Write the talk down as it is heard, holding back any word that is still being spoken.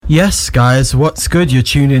Yes, guys, what's good? You're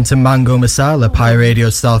tuned into Mango Masala, Pi Radio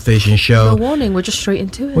South Asian show. No warning, we're just straight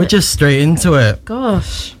into it. We're just straight into it.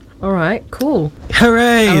 Gosh. All right, cool.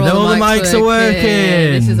 Hooray, all the mics are working.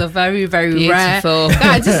 This is a very, very beautiful.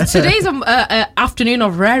 Rare. Guys, today's an afternoon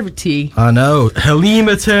of rarity. I know.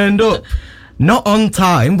 Halima turned up. Not on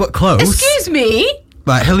time, but close. Excuse me?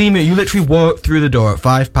 Right, Halima, you literally walked through the door at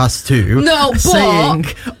 2:05. No, saying,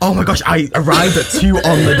 oh my gosh, I arrived at 2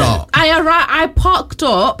 on the dot. I parked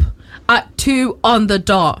up at 2 on the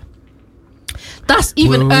dot. That's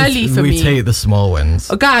even early for me. We take the small wins.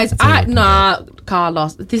 Oh, guys,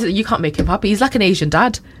 Carlos, you can't make him happy. He's like an Asian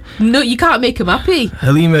dad. No, you can't make him happy.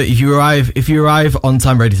 Halima, if you arrive on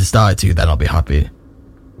time ready to start at 2, then I'll be happy.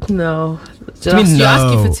 No. You're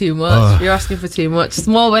asking for too much. You're asking for too much.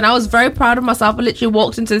 Small win. I was very proud of myself. I literally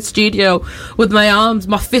walked into the studio with my arms,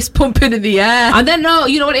 my fist pumping in the air. And then, no,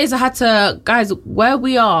 you know what it is? I had to, guys, where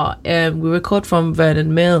we are, we record from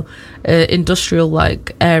Vernon Mill, industrial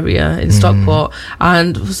area in Stockport.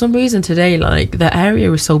 And for some reason today, the area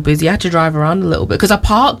was so busy. I had to drive around a little bit because I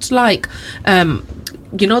parked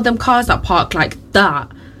them cars that park like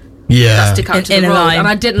that. Yeah, that stick out to the road, and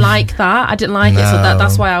I didn't like that. I didn't like it, so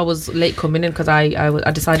that's why I was late coming in because I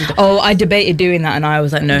decided. I debated doing that, and I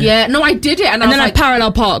was like, no. Yeah, no, I did it, and then I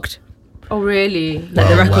parallel parked. Oh, really?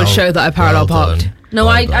 The records show that I parallel parked. No,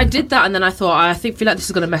 I feel like this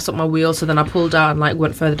is going to mess up my wheel, so then I pulled out and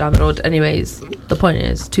went further down the road. Anyways, the point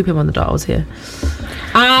is, 2 p.m. on the dot, I was here.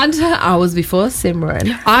 And I was before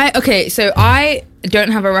Simran. I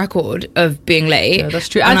don't have a record of being late. Yeah, that's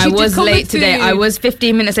true. And I was late today. I was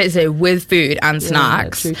 15 minutes late today with food and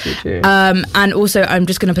snacks. True. And also, I'm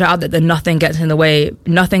just going to put it out that nothing gets in the way.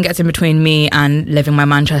 Nothing gets in between me and living my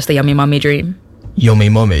Manchester yummy mummy dream. Yummy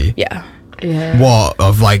mummy? Yeah. What?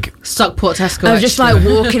 Of Stockport Tesco? I was just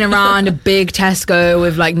walking around a big Tesco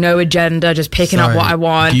with no agenda, just picking up what I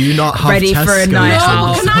want. Do you not have ready Tesco for a night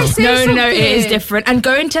out? Can I say something? No, it is different. And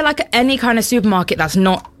going to any kind of supermarket that's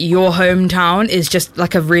not your hometown is just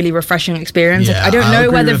a really refreshing experience. Yeah, I don't know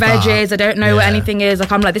where the veg that. is. I don't know where anything is.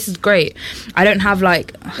 I'm this is great. I don't have I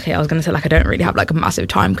was gonna say I don't really have a massive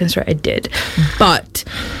time constraint. I did, but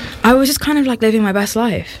I was just kind of living my best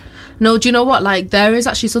life. No, do you know what? There is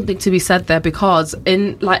actually something to be said there because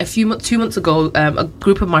in 2 months ago, a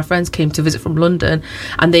group of my friends came to visit from London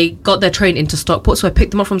and they got their train into Stockport. So I picked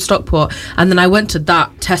them up from Stockport and then I went to that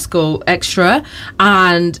Tesco Extra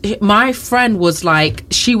and my friend was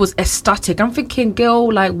she was ecstatic. I'm thinking, girl,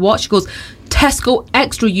 what? She goes, Tesco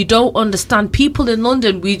Extra, you don't understand. People in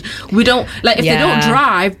London, we don't if they don't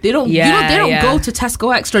drive, they don't they don't go to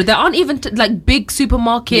Tesco Extra. There aren't even big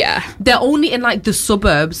supermarket. Yeah. They're only in the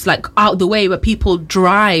suburbs, out the way where people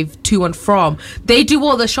drive to and from. They do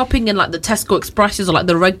all the shopping in the Tesco Expresses or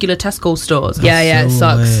the regular Tesco stores. It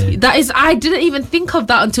sucks. That is, I didn't even think of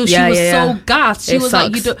that until she was so gassed. She was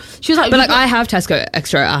sucks. she was but I have Tesco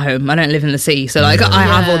Extra at home. I don't live in the city, so I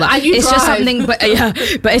have all that. And you it's drive. Just something, but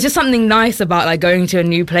it's just something nice about going to a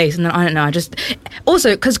new place. And then I don't know, I just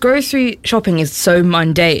also because grocery shopping is so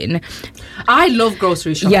mundane. I love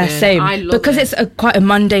grocery shopping. Yeah, same. I love because it's quite a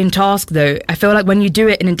mundane task though. I feel when you do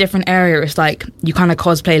it in a different area, it's you kind of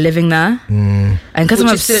cosplay living there. And because I'm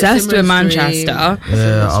obsessed with Manchester,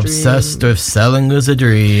 obsessed with selling us a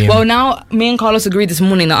dream. Well, now me and Carlos agreed this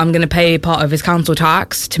morning that I'm going to pay part of his council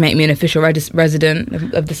tax to make me an official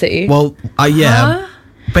resident of the city. Well, Huh?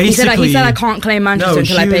 Basically, he said I can't claim Manchester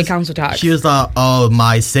until I pay council tax. She was like, oh,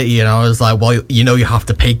 my city. And I was like, well, you have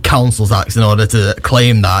to pay council tax in order to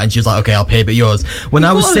claim that. And she was like, okay, I'll pay a bit yours. When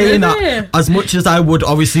I was saying that, as much as I would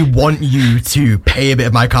obviously want you to pay a bit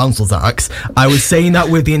of my council tax, I was saying that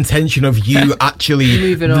with the intention of you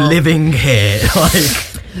actually living here.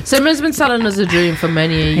 Simran's been selling us a dream for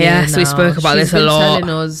many a year. Yes, we spoke about this a lot. She's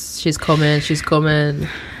been telling us she's coming.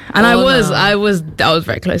 And I was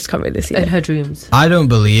very close to coming this year. In her dreams. I don't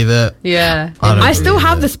believe it. Yeah. I still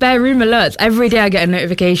have the spare room alerts. Every day I get a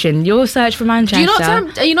notification. Your search for Manchester. Are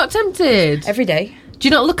you not tempted? Every day. Do you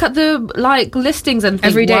not look at the listings and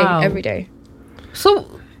think, every day? Wow. Every day.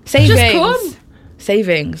 So savings. Just come.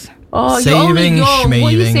 Savings. Oh, savings. What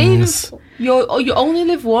are you saving for? You only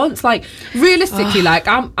live once. Realistically,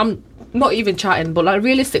 I'm not even chatting, but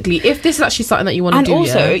realistically, if this is actually something that you want to do, and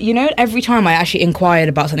also, every time I actually inquired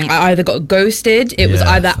about something, I either got ghosted. It was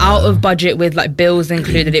either out of budget with bills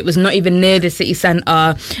included. It was not even near the city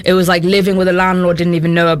centre. It was living with a landlord didn't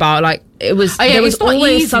even know about. It was there was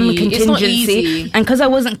always some contingency, and because I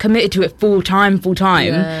wasn't committed to it full time.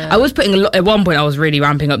 I was putting a lot. At one point, I was really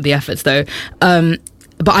ramping up the efforts though.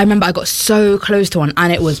 But I remember I got so close to one,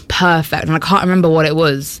 and it was perfect, and I can't remember what it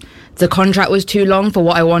was. the contract was too long for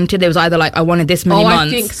what I wanted. It was either like I wanted this many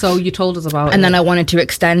months. I think so. You told us about it. And then I wanted to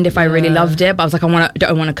extend if I really loved it. But I was like, I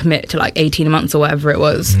don't want to commit to like 18 months or whatever it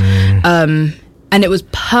was. And it was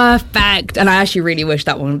perfect. And I actually really wish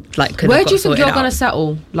that one like could. Where do you think you're going to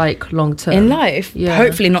settle, like, long term? In life? Yeah.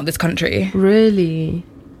 Hopefully not this country. Really?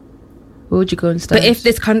 Where would you go instead? But if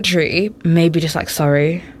this country, maybe just like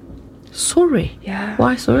Surrey. Surrey? Yeah.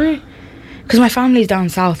 Why Surrey? Because my family's down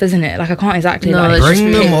south, isn't it? Like, I can't exactly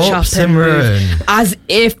bring them up, Simran. As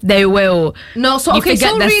if they will. No, so okay,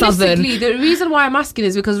 so realistically, the reason why I'm asking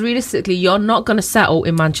is because realistically, you're not going to settle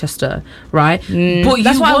in Manchester, right? But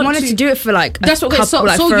that's why I wanted to do it for like a couple,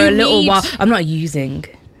 like for a little while. I'm not using.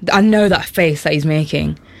 I know that face that he's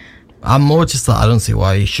making. I'm more just like, I don't see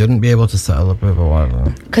why you shouldn't be able to settle up with a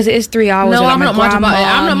whatever. Because it is 3 hours. No, I'm not mad about it.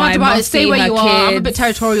 I'm not mad about it. Stay where you are. I'm a bit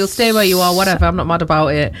territorial. Stay where you are. Whatever. I'm not mad about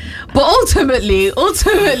it. But ultimately,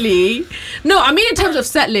 no, I mean in terms of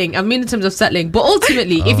settling. But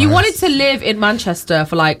ultimately, if you wanted to live in Manchester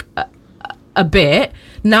for like a bit,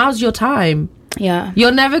 now's your time. Yeah. You're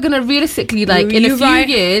never gonna realistically like in a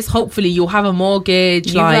few years. Hopefully, you'll have a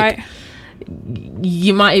mortgage.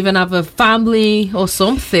 You might even have a family or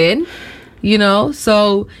something, you know.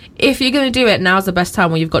 So if you're going to do it, now's the best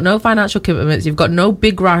time when you've got no financial commitments, you've got no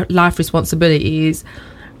big life responsibilities.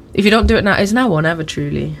 If you don't do it now, it's now or never,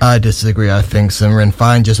 truly. I disagree. I think, Simran,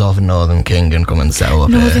 find yourself a Northern King and come and settle up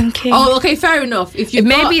Northern here. King. Oh, okay, fair enough. If you're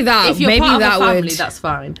part of a family, that's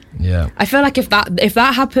fine. Yeah. I feel like if that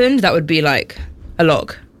happened, that would be like a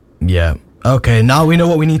lock. Yeah. Okay, now we know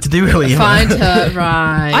what we need to do, Halima. Find her,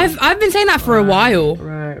 right. I've been saying that for a while.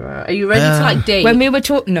 Right. Are you ready to like date? When we were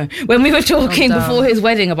talking before his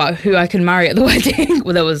wedding about who I can marry at the wedding,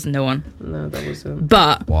 well, there was no one. No, there wasn't.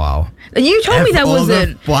 But wow, you told me there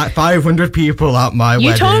wasn't. 500 people at my wedding.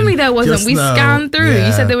 You told me there wasn't. We scanned through. Yeah.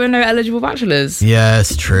 You said there were no eligible bachelors. Yeah,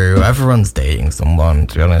 it's true. Everyone's dating someone.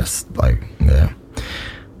 To be honest, like, yeah.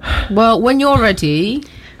 Well, when you're ready,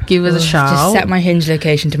 give us a shout. Just set my Hinge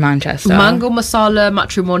location to Manchester. Mango Masala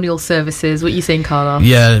Matrimonial Services. What you saying, Carla?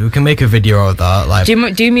 Yeah, we can make a video of that. Like, do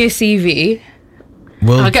me a CV.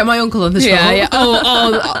 I'll get my uncle on the show. Yeah.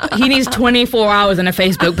 Oh, he needs 24 hours on a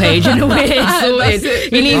Facebook page and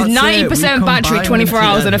he needs 90% battery, 24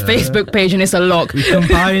 hours on a Facebook page, and it's a lock. We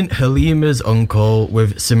combine Halima's uncle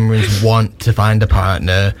with Simran's want to find a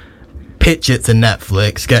partner. Pitch it to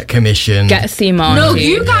Netflix, get commission, get a C-mark. No,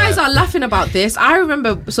 you guys are laughing about this. I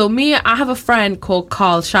remember, I have a friend called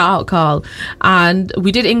Carl, shout out Carl, and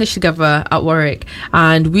we did English together at Warwick,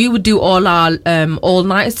 and we would do all our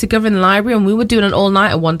all-nighters together in the library, and we were doing an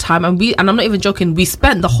all-nighter one time, and I'm not even joking, we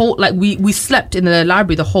spent the whole, like, we slept in the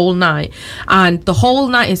library the whole night, and the whole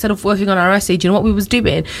night, instead of working on our essay, do you know what we was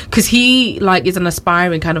doing? Because he, like, is an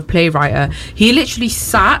aspiring kind of playwright. He literally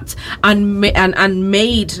sat and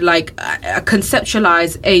made, like,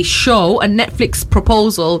 conceptualize a Netflix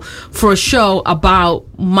proposal for a show about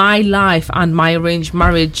my life and my arranged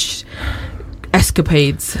marriage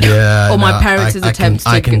escapades. Yeah, or my parents' attempts.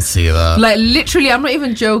 I can see that. Like, literally, I'm not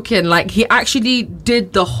even joking. Like, he actually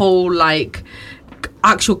did the whole, like,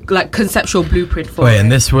 actual, like, conceptual blueprint for it.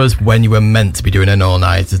 And this was when you were meant to be doing an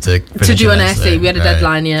all-nighter to do an essay. We had a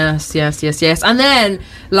deadline. Yes. And then,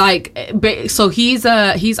 like, so he's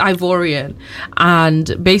Ivorian,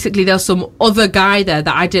 and basically there's some other guy there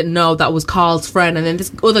that I didn't know that was Carl's friend, and then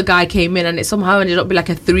this other guy came in, and it somehow ended up being like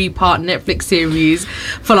a 3-part Netflix series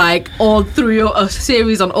for like a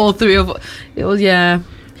series on all three of it. Was, yeah,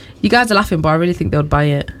 you guys are laughing, but I really think they would buy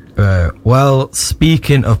it. Well,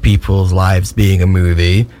 speaking of people's lives being a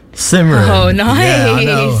movie, Simran. Oh, nice. Yeah, I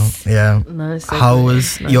know. Yeah. Nice. How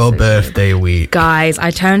was your birthday week? Guys,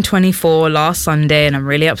 I turned 24 last Sunday, and I'm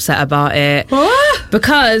really upset about it. What?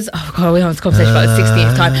 Because, oh God, we had this conversation about the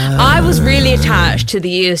 16th time. I was really attached to the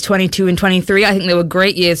years 22 and 23. I think they were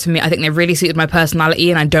great years for me. I think they really suited my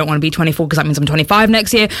personality, and I don't want to be 24 because that means I'm 25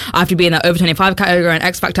 next year. I have to be in that over 25 category and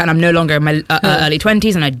X Factor, and I'm no longer in my early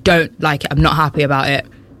 20s, and I don't like it. I'm not happy about it.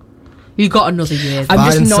 You got another year.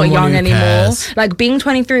 I'm just not young anymore. Like, being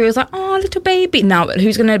 23 was like, oh, little baby. Now,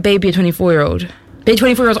 who's going to baby a 24-year-old?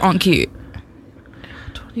 24-year-olds aren't cute.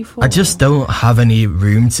 24. I just don't have any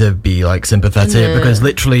room to be like sympathetic because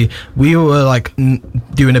literally we were like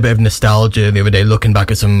doing a bit of nostalgia the other day, looking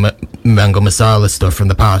back at some Mango Masala stuff from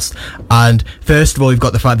the past. And first of all, you've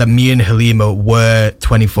got the fact that me and Halima were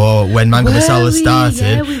 24 when Mango Masala started.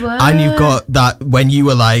 Yeah, we were. And you've got that when you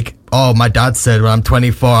were like, oh, my dad said when I'm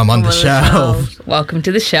 24, I'm on the shelf. Welcome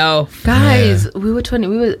to the shelf. Guys, we were 20.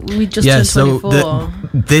 We just turned 24. So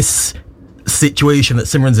this situation that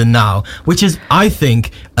Simran's in now, which is, I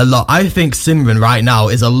think Simran right now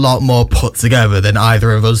is a lot more put together than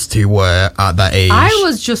either of us two were at that age.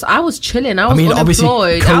 I was chilling. I mean, obviously,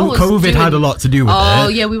 COVID had a lot to do with it. Oh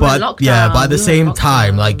yeah, we were in lockdown. Yeah, but at the same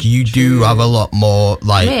time, like, you do have a lot more,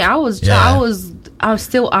 like... Mate, I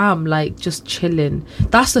still am, like, just chilling.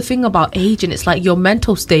 That's the thing about aging. It's like your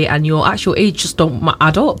mental state and your actual age just don't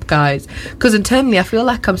add up, guys. Because internally, I feel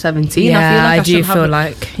like I'm 17. Yeah, I feel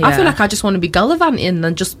like I just want to be gallivanting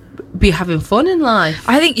and just be having fun in life.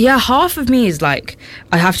 I think, half of me is like,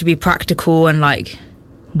 I have to be practical and, like,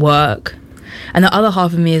 work. And the other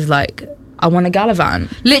half of me is like, I want to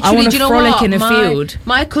gallivant. Literally, I want do you to know frolic what? in a field.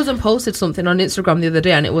 My cousin posted something on Instagram the other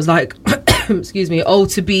day, and it was like, excuse me,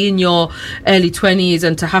 to be in your early 20s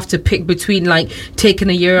and to have to pick between, like, taking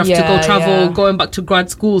a year off to go travel, going back to grad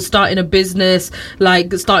school, starting a business,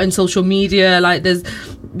 like, starting social media. Like,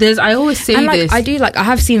 there's I always say and, like, this. I do, like, I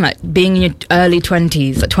have seen, like, being in your early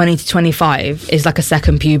 20s, like 20 to 25 is like a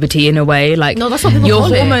second puberty in a way. Like, no, that's what people your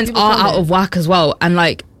call hormones it. are out of whack as well, and,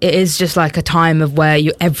 like, it is just like a time of where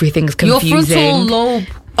everything's confusing. Your frontal lobe.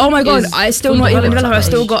 Oh my god, I still not even developed.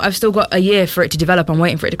 I've still got a year for it to develop. I'm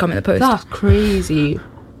waiting for it to come in the post. That's crazy.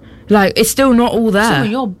 Like, it's still not all there. So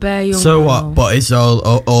you're bare young. So what? But it's all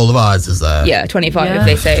of ours is there. Yeah, 25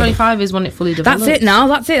 they say. 25 is when it fully develops. That's it now.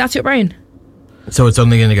 That's it. That's your brain. So it's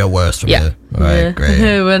only going to get worse from here. Right, great.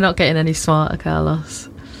 We're not getting any smarter, Carlos.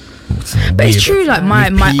 But it's true, like,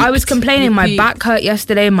 I was complaining, my back hurt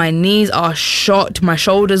yesterday, my knees are shot, my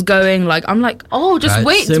shoulders going, like, I'm like, just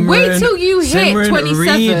wait till you hit 27.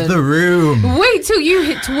 Read the room. Wait till you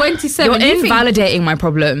hit 27. You're invalidating my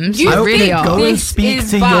problems. You really are. Go and speak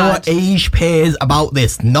to your age peers about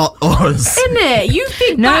this, not us. Innit? You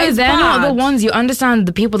think no, they're not the ones. You understand,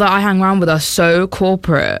 the people that I hang around with are so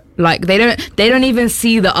corporate. Like, they don't even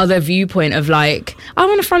see the other viewpoint of, like, I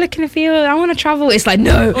want to frolic in the field, I want to travel. It's like,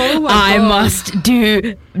 no, I must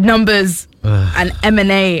do numbers and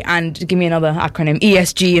M&A and give me another acronym,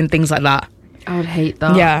 ESG and things like that. I would hate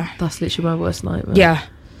that. Yeah. That's literally my worst nightmare. Yeah.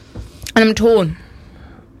 And I'm torn.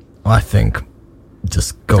 I think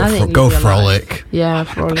just go frolic. Yeah,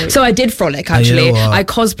 frolic. So I did frolic, actually. You know what? I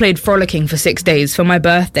cosplayed frolicking for 6 days. For my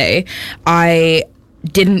birthday, I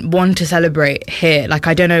didn't want to celebrate here. Like,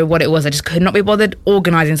 I don't know what it was. I just could not be bothered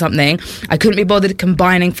organising something. I couldn't be bothered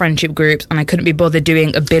combining friendship groups, and I couldn't be bothered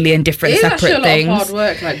doing a billion different separate things. It's a lot of hard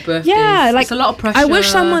work, like birthdays. Yeah, like, it's a lot of pressure. I wish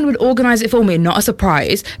someone would organise it for me, not a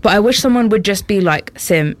surprise, but I wish someone would just be like,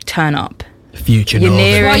 Sim, turn up. Future Your Northern.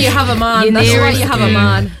 nearest- That's why you have a man. That's why you have a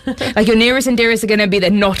man. Like, your nearest and dearest are going to be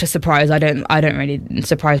there, not a surprise. I don't really,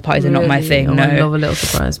 surprise parties are not my thing. I No. love a little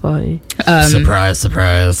surprise party. Surprise.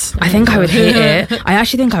 I think I would hate it. I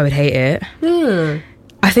actually think I would hate it.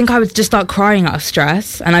 I think I would just start crying out of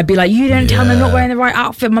stress, and I'd be like, "You didn't tell me I'm not wearing the right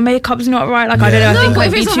outfit. My makeup's not right." Like, I don't know. I think but I'd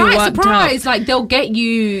if be it's too a right worked surprise, like, they'll get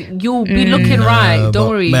you. You'll be looking right. Don't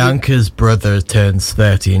worry. Bianca's brother turns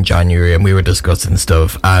 30 in January, and we were discussing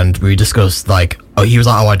stuff, and we discussed, like, he was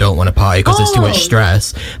like, I don't want to party because it's too much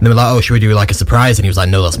stress. And they were like, should we do, like, a surprise? And he was like,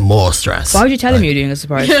 no, that's more stress. Why would you tell him you're doing a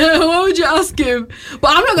surprise? Why would you ask him?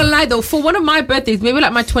 But I'm not gonna lie though, for one of my birthdays, maybe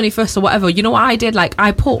like my 21st or whatever, you know what I did? Like,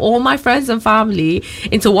 I put all my friends and family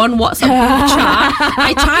into one WhatsApp group chat.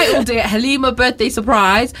 I titled it Halima birthday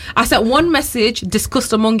surprise. I sent one message,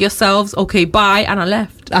 discussed among yourselves, okay, bye, and I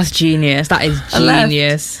left. That's genius. That is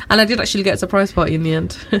genius. And I did actually get a surprise party in the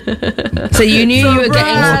end. So you knew you were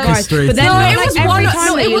getting a surprise, but then No, it like, was every one- time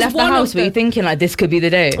no, that it you was left the one of house, were you the- thinking like this could be the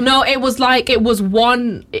day? No, it was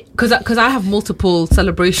one, because I have multiple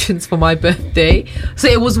celebrations for my birthday, so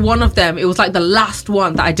it was one of them. It was like the last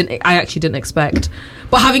one that I actually didn't expect.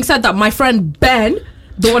 But having said that, my friend Ben,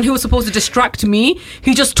 the one who was supposed to distract me,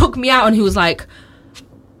 he just took me out and he was like,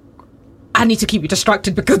 I need to keep you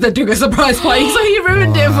distracted because they're doing a surprise party. So he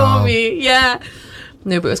ruined it for me. Yeah.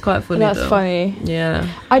 No, but it was quite funny. That's though. funny. Yeah.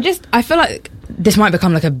 I feel like this might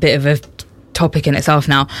become like a bit of a topic in itself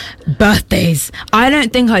now. Birthdays. I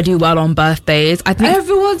don't think I do well on birthdays. I think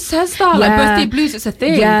Everyone says that. Like, birthday blues, it's a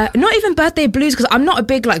thing. Yeah, not even birthday blues, because I'm not a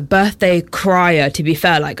big like birthday crier, to be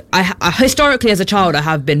fair. Like, I historically as a child I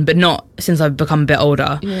have been, but not since I've become a bit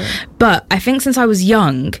older. Yeah. But I think since I was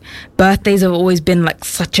young, birthdays have always been like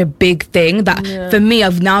such a big thing that for me,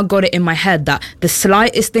 I've now got it in my head that the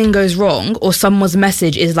slightest thing goes wrong or someone's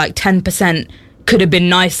message is like 10% could have been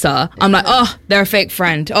nicer, I'm like, oh, they're a fake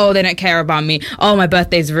friend, oh, they don't care about me, oh, my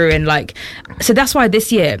birthday's ruined. Like, so that's why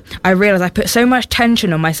this year I realized I put so much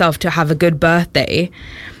tension on myself to have a good birthday.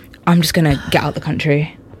 I'm just gonna get out the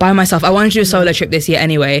country by myself. I wanted to do a solo trip this year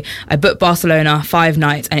anyway. I booked Barcelona 5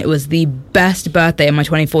 nights and it was the best birthday in my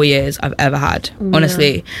 24 years I've ever had.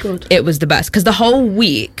 Honestly, good. It was the best because the whole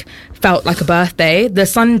week felt like a birthday. The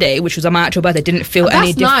Sunday, which was my actual birthday, didn't feel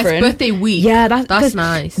any different. That's nice. Birthday week. Yeah, that's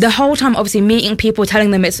nice. The whole time, obviously, meeting people,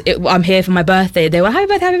 telling them I'm here for my birthday. They were happy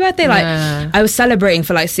birthday. Like, I was celebrating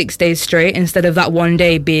for like 6 days straight instead of that one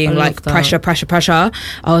day being like pressure. I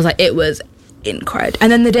was like, it was incredible.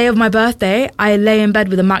 And then the day of my birthday, I lay in bed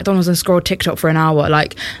with a McDonald's and scrolled TikTok for an hour.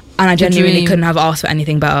 Like, and I genuinely couldn't have asked for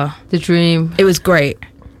anything better. The dream. It was great.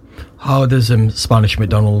 How does Spanish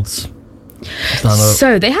McDonald's?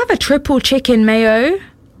 So they have a triple chicken mayo.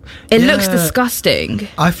 It looks disgusting.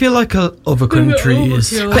 I feel like other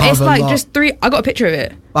countries, but it's like just 3. I got a picture of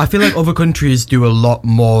it. I feel like other countries do a lot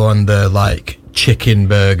more on the like chicken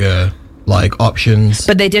burger like options.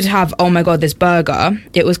 But they did have, oh my god, this burger.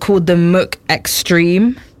 It was called the Muk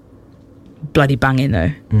Extreme. Bloody banging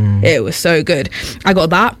though. It was so good. I got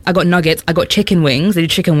that. I got nuggets. I got chicken wings. They do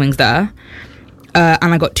chicken wings there.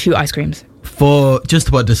 And I got 2 ice creams. For just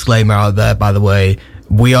to put a disclaimer out there, by the way,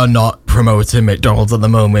 we are not promoting McDonald's at the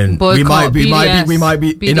moment. Boycott, we might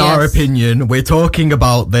be. In our opinion, we're talking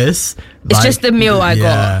about this. It's just the meal I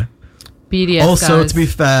got. BDS, also, guys. to be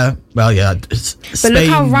fair, well, yeah. But look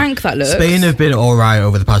how rank that looks. Spain have been all right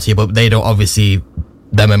over the past year, but they don't obviously.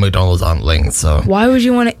 Them and McDonald's aren't linked. So why would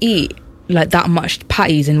you want to eat like that much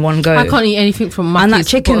patties in one go? I can't eat anything from Mackey's. And that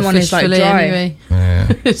chicken one is like dry. Anyway.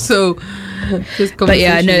 Yeah. So. But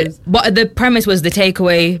yeah, no. What the premise was: the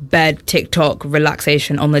takeaway, bed, TikTok,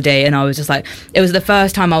 relaxation on the day, and I was just like, it was the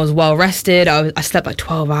first time I was well rested. I slept like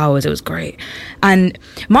 12 hours. It was great, and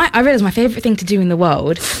I realized my favorite thing to do in the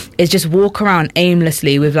world is just walk around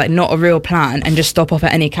aimlessly with like not a real plan and just stop off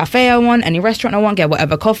at any cafe I want, any restaurant I want, get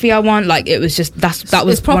whatever coffee I want. Like it was just that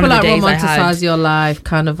was it's proper one of the like days romanticize your life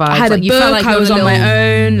kind of vibe. I had like, a you book. felt like I was on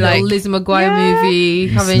my own. Like Lizzie McGuire movie,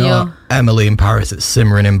 it's having not Emily in Paris. It's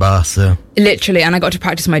Simran in Barca. Literally, and I got to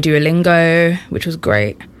practice my Duolingo, which was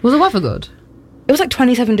great. Was the weather good? It was like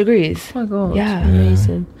 27 degrees. Oh my god, yeah,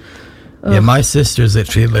 amazing. Yeah, my sister's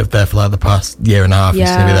literally lived there for like the past year and a half. She's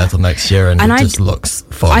going to be there till next year, and it just looks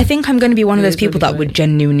fun. I think I'm going to be one of those people that would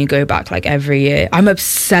genuinely go back like every year. I'm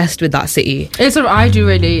obsessed with that city. It's I do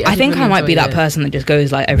really. I think really I might be that person that just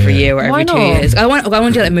goes like every year or every 2 years. I want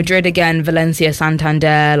to do like Madrid again, Valencia,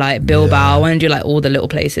 Santander, like Bilbao. I want to do like all the little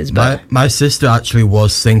places. But my sister actually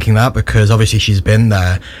was thinking that because obviously she's been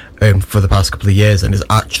there for the past couple of years, and it's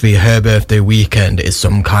actually her birthday weekend is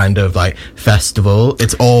some kind of like festival.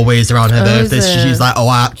 It's always around her birthday. She's like,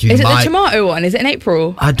 I actually is it the tomato one? Is it in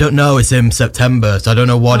April? I don't know. It's in September, so I don't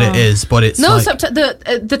know what it is, but it's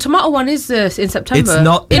the tomato one is in September. It's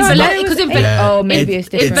not. Maybe it's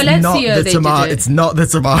different. In Valencia, it's not the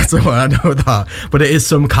tomato one. I know that, but it is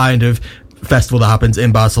some kind of festival that happens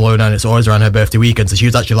in Barcelona, and it's always around her birthday weekend. So she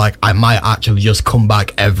was actually like, I might actually just come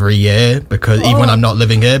back every year because even when I'm not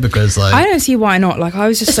living here, because like I don't see why not. Like I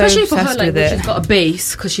was just especially so obsessed for her, like, with it. she's got a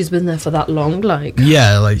base because she's been there for that long. Like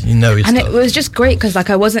and it was just great because like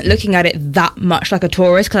I wasn't looking at it that much like a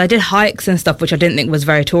tourist, because I did hikes and stuff which I didn't think was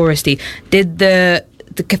very touristy. Did the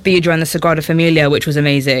cathedral and the Sagrada Familia, which was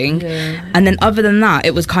amazing. And then other than that,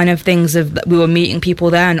 it was kind of things of we were meeting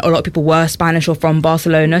people there, and a lot of people were Spanish or from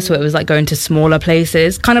Barcelona, so it was like going to smaller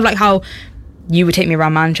places, kind of like how you would take me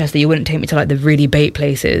around Manchester, you wouldn't take me to like the really bait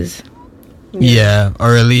places. Yeah,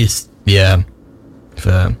 or at least fair.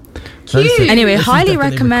 Anyway, highly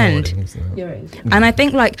recommend. And I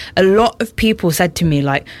think like a lot of people said to me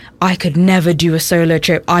like, I could never do a solo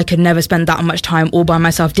trip, I could never spend that much time all by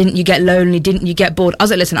myself. Didn't you get lonely? Didn't you get bored? I was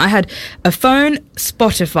like, listen, I had a phone,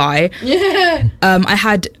 Spotify, I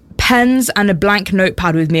had pens and a blank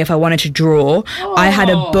notepad with me if I wanted to draw. I had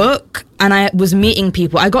a book, and I was meeting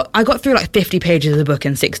people. I got through like 50 pages of the book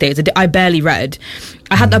in 6 days. I barely read.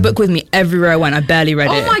 I had that book with me everywhere I went. I barely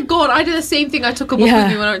read it. Oh my god, I did the same thing. I took a book with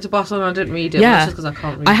me when I went to Barcelona. I didn't read it. Yeah, just because I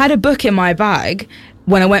can't read. I had a book in my bag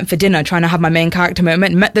when I went for dinner, trying to have my main character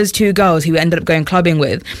moment. Met those 2 girls who ended up going clubbing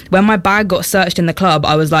with. When my bag got searched in the club,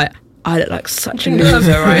 I was like, I look like such a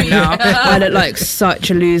loser right now. I look like such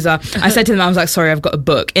a loser. I said to them, I was like, sorry, I've got a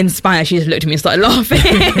book. In Spanish, she just looked at me and started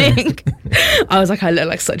laughing. I was like, I look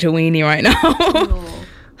like such a weenie right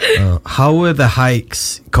now. How were the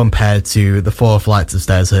hikes compared to the 4 flights of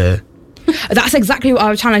stairs here? That's exactly what I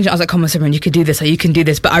was challenging. I was like, come on, Simran, you could do this, or you can do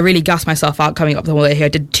this. But I really gassed myself out coming up the whole way here. I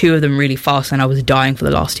did 2 of them really fast, and I was dying for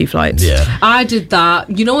the last 2 flights. Yeah, I did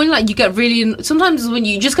that. You know when like you get really sometimes when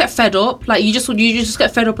you just get fed up, like you just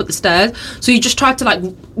get fed up at the stairs, so you just try to like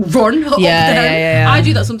run up them. Yeah. I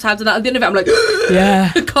do that sometimes, and at the end of it, I'm like,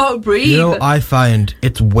 I can't breathe. You know, I find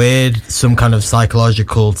it's weird, some kind of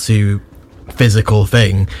psychological to physical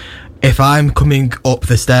thing. if I'm coming up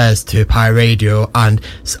the stairs to Pi Radio and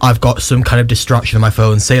I've got some kind of distraction on my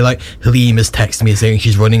phone, say like Halima's texting me saying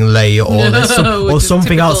she's running late or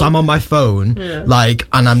something else, I'm on my phone, like,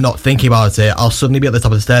 and I'm not thinking about it, I'll suddenly be at the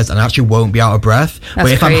top of the stairs and I actually won't be out of breath.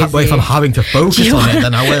 But if I'm having to focus on it,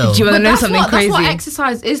 then I will. Do you want to know something crazy? That's what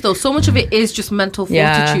exercise is, though. So much of it is just mental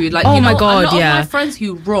fortitude. Like, oh my God, a lot of my friends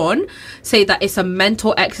who run say that it's a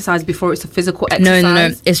mental exercise before it's a physical exercise.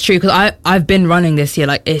 No, it's true, because I've been running this year.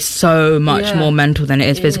 Like, it's so much more mental than it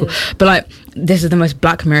is physical. But like, this is the most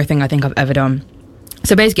Black Mirror thing I think I've ever done.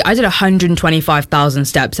 So basically, I did 125,000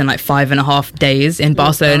 steps in like 5.5 days in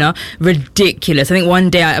Barcelona. Ridiculous. I think one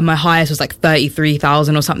day my highest was like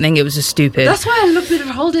 33,000 or something. It was just stupid. That's why I love being on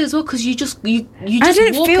holiday as well, because you just I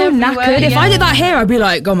didn't feel knackered. If I did that here, I'd be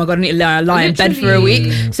like, oh my God, I need to lie in bed for a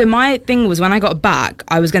week. So my thing was, when I got back,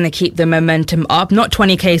 I was going to keep the momentum up. Not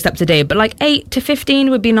 20k steps a day, but like 8 to 15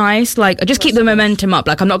 would be nice. Like, just keep the momentum up.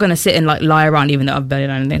 Like, I'm not going to sit and like lie around, even though I've barely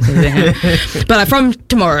done anything. But like, from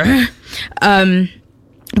tomorrow,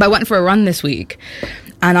 but I went for a run this week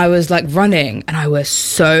and I was like running and I was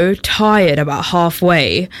so tired about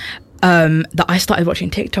halfway that I started watching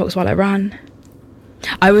TikToks while I ran.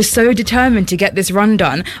 I was so determined to get this run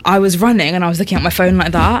done. I was running and I was looking at my phone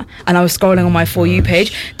like that and I was scrolling on my For You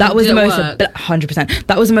page. That was the most 100%.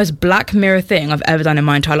 That was the most Black Mirror thing I've ever done in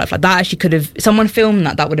my entire life. Like, that actually could have, someone filmed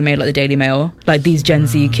that would have made like the Daily Mail. Like, these Gen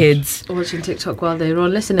Z kids watching TikTok while they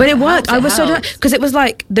run. Listen, but it worked. I was so, because it was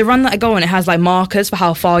like the run that I go on, it has like markers for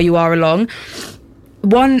how far you are along.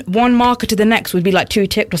 One marker to the next would be like 2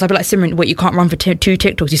 TikToks. I'd be like, Simran, wait, you can't run for 2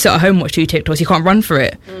 TikToks. You sit at home, watch 2 TikToks. You can't run for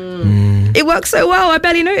it. It works so well. I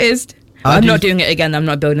barely noticed. I'm not doing it again. I'm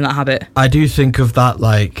not building that habit. I do think of that,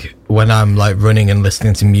 like, when I'm like running and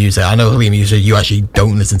listening to music. I know, Halima, you actually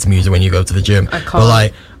don't listen to music when you go to the gym. I can't. But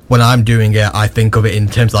like, when I'm doing it, I think of it in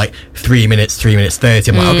terms of like 3 minutes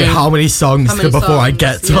 30. I'm like, okay, how many songs before I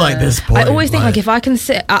get to like this point? I always think like, if I can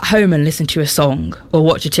sit at home and listen to a song or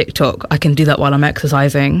watch a TikTok, I can do that while I'm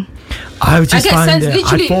exercising. I would just find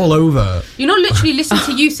it, I'd fall over. You know, literally listen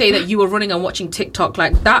to you say that you were running and watching TikTok,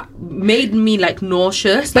 like, that made me like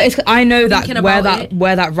nauseous. But I know that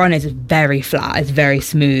where that run is very flat, it's very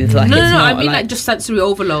smooth. Like, no, I mean like just sensory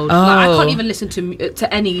overload. Like, I can't even listen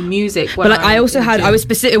to any music. But like, I was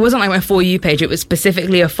specific. It wasn't like my For You page. It was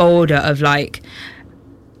specifically a folder of like,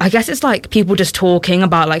 I guess it's like people just talking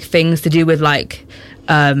about like things to do with like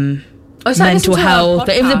mental health.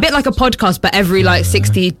 It was a bit like a podcast, but every like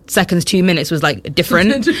 60 seconds, 2 minutes was like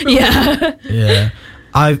different. Yeah.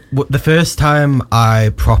 The first time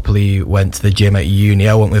I properly went to the gym at uni,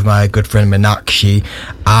 I went with my good friend Meenakshi,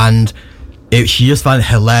 and she just found it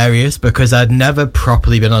hilarious because I'd never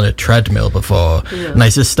properly been on a treadmill before, and I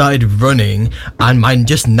just started running, and my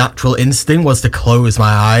just natural instinct was to close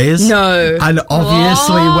my eyes. No, and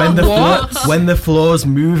obviously when the floor's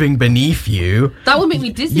moving beneath you, that would make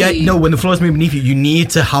me dizzy. Yeah, no, when the floor's moving beneath you, you need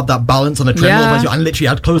to have that balance on the treadmill. And literally,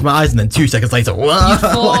 I'd close my eyes, and then 2 seconds later, whoa, you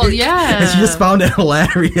fall. And she just found it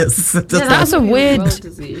hilarious. That's a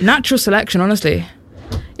weird natural selection, honestly.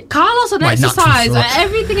 Carlos on exercise.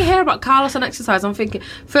 Everything I hear about Carlos on exercise, I'm thinking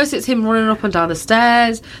first it's him running up and down the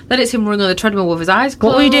stairs, then it's him running on the treadmill with his eyes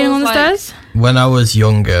closed. What were you doing on the stairs? When I was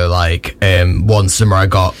younger, like one summer I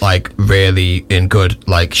got like really in good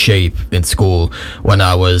like shape in school when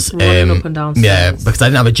I was running up and down stairs. Yeah, because I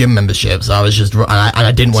didn't have a gym membership, so I was just and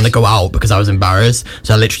I didn't want to go out because I was embarrassed,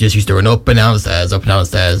 so I literally just used to run up and down the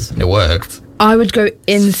stairs, and it worked. I would go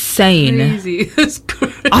insane. Crazy. That's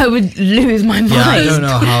crazy. I would lose my mind. Yeah, I don't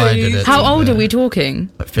know how I did it. How old are we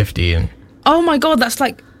talking? Like 15. Oh my God, that's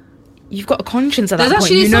like, you've got a conscience at that point. There's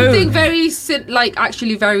actually something very, like,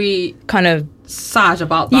 actually very kind of sad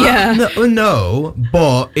about that. Yeah. No,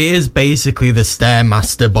 but it is basically the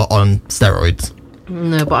Stairmaster, but on steroids.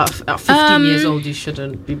 No, but at 15 years old, you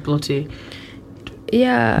shouldn't be bloody.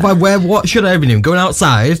 Yeah. What should I have been doing? Going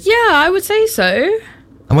outside? Yeah, I would say so.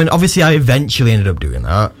 I mean, obviously, I eventually ended up doing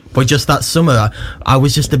that, but just that summer, I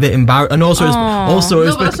was just a bit embarrassed, and also,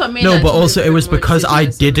 it was because I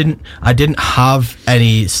didn't have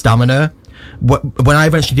any stamina. When I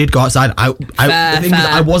eventually did go outside,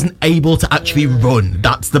 I wasn't able to actually run.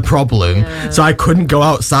 That's the problem. Yeah. So I couldn't go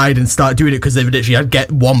outside and start doing it because literally I'd get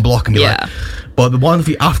one block and be like. But the one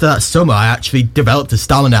after that summer, I actually developed a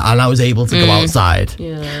stamina and I was able to go outside.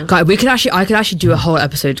 Yeah. God, I could actually do a whole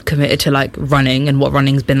episode committed to like running and what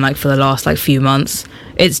running's been like for the last like few months.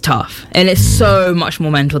 it's tough, and it's so much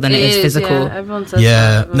more mental than it is physical. Yeah, everyone says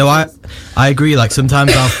that. No, I agree. Like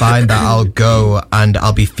sometimes I'll find that I'll go and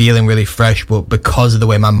I'll be feeling really fresh, but because of the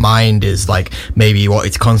way my mind is like maybe what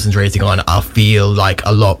it's concentrating on, I'll feel like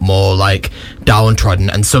a lot more like downtrodden.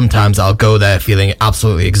 And sometimes I'll go there feeling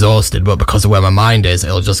absolutely exhausted, but because of where my mind is,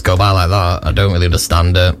 it'll just go by like that. I don't really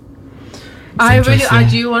understand it. I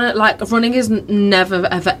do want to, like, running is never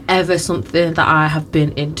ever something that I have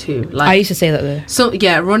been into. Like, I used to say that though. So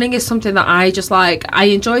yeah, running is something that I just like. I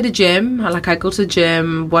enjoy the gym. Like, I go to the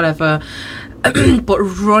gym, whatever. But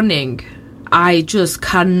running, I just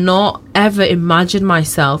cannot ever imagine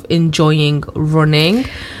myself enjoying running.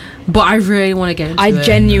 But I really want to get into it. I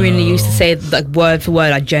genuinely used to say, like, word for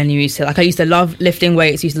word, I genuinely used to, like, I used to love lifting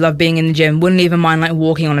weights, used to love being in the gym, wouldn't even mind, like,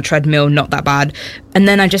 walking on a treadmill, not that bad. And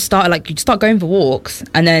then I just started, like, you just start going for walks,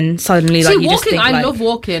 and then suddenly, like, you walking, just think, I like, love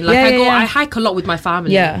walking. Like, I hike a lot with my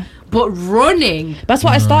family. Yeah. But running, that's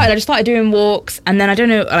what I started. I just started doing walks, and then I don't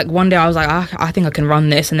know, like, one day I was like, I think I can run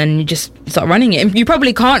this, and then you just start running it. And you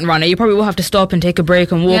probably can't run it. You probably will have to stop and take a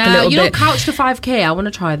break and walk a little bit. You know, couch to 5K. I want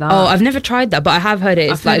to try that. Oh, I've never tried that, but I have heard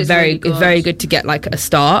it. It's like very good to get like a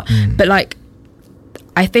start. But like,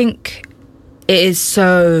 I think it is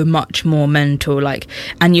so much more mental, like,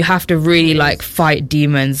 and you have to really like fight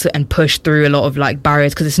demons and push through a lot of like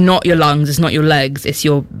barriers, because it's not your lungs, it's not your legs, it's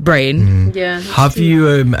your brain. Yeah. Have you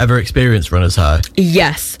ever experienced runner's high?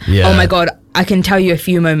 Yes. Yeah. Oh my god, I can tell you a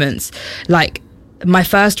few moments. Like, my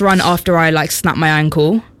first run after I like snapped my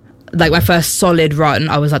ankle, like my first solid run,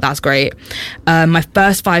 I was like, that's great. My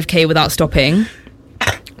first 5K without stopping,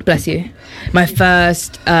 bless you. My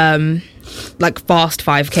first like fast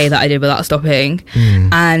 5K that I did without stopping.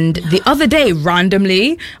 And the other day,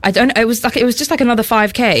 randomly, it was just like another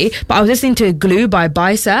 5K, but I was listening to Glue by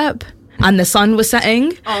Bicep, and the sun was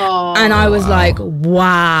setting, and I was like,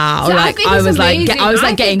 wow. See, like I was amazing.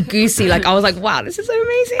 like getting goosey. Like, I was like, wow, this is so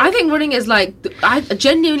amazing. I think running is like, I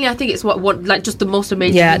think it's what like just the most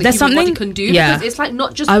amazing Yeah, thing there's the human something- body can do. yeah. Because it's like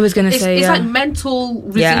not just, I was gonna say, it's yeah. like mental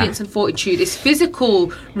resilience and fortitude. It's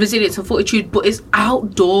physical resilience and fortitude, but it's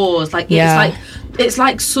outdoors. Like, it's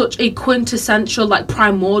like such a quintessential, like,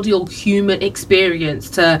 primordial human experience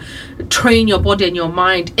to train your body and your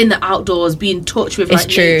mind in the outdoors, be in touch with like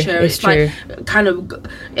nature. It's true. Like, kind of,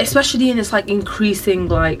 especially in this like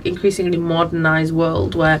increasingly modernized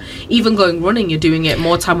world where even going running, you're doing it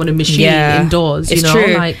more time on a machine indoors. It's you know,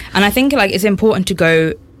 true. like, and I think like it's important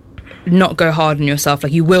to not go hard on yourself.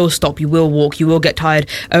 Like, you will stop, you will walk, you will get tired.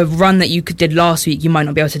 A run that you did last week, you might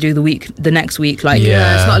not be able to do the next week. Like,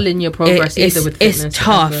 it's not linear progress either with fitness. It's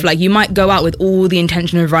tough. Like, you might go out with all the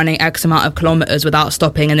intention of running X amount of kilometers without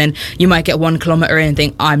stopping, and then you might get 1 kilometer in and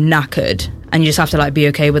think, I'm knackered, and you just have to like be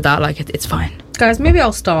okay with that. Like, it's fine. Guys, maybe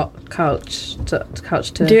I'll start couch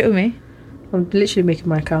to do it with me. I'm literally making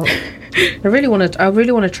my account. I really want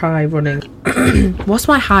to try running. What's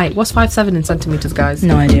my height? What's 5'7" in centimeters, guys?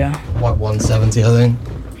 No idea. What, 170, I think?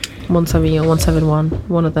 170 or 171,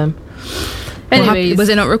 one of them. Anyways, Was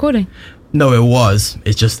it not recording? No, it was.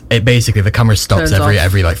 It's just, basically the camera stops Turns off.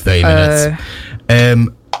 every like 30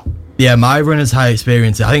 minutes. Yeah, my runner's high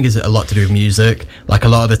experience, I think, is a lot to do with music. Like, a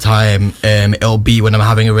lot of the time, it'll be when I'm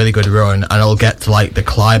having a really good run, and I'll get to like the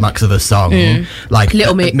climax of the song, like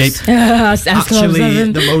Little Mix.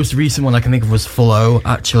 Actually, the most recent one I can think of was Flow.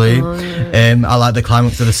 Actually, I like the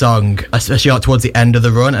climax of the song, especially like towards the end of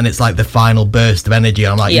the run, and it's like the final burst of energy.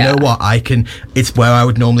 I'm like, you know what? It's where I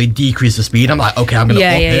would normally decrease the speed. I'm like, okay, I'm gonna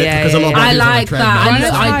up it because a lot of I like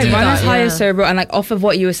that. Runner's high is so real, and like off of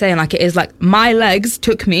what you were saying, like, it is like my legs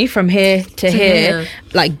took me from here to here,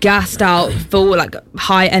 like gassed out, full, like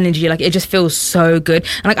high energy. Like, it just feels so good.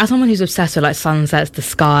 And like, as someone who's obsessed with like sunsets, the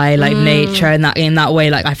sky, like nature, and that in that way,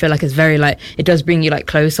 like, I feel like it's very like, it does bring you like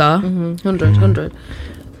closer. 100.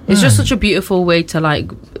 It's just such a beautiful way to like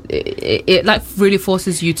it like really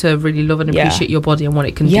forces you to really love and appreciate your body and what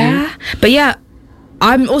it can do. But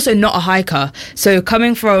I'm also not a hiker, so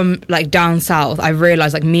coming from like down south, I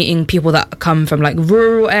realised like meeting people that come from like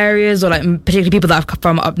rural areas, or like particularly people that have come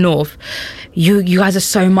from up north, you guys are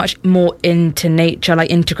so much more into nature, like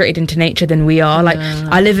integrated into nature than we are. Like,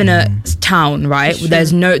 I live in a town, right?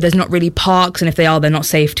 There's not really parks, and if they are, they're not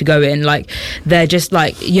safe to go in. Like, they're just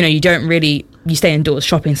like, you know, you stay indoors,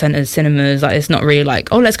 shopping centres, cinemas. Like, it's not really like,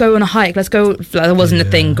 oh, let's go on a hike, let's go. Like, that wasn't a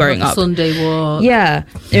thing growing up. Sunday walk.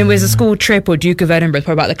 It was a school trip, or Duke of Edinburgh,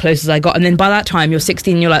 probably about the closest I got. And then by that time, you're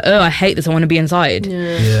 16, you're like, oh, I hate this, I want to be inside.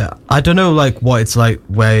 I don't know like what it's like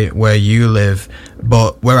where you live,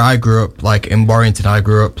 but where I grew up, like in Warrington, I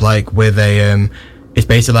grew up like with a It's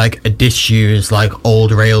basically like a disused like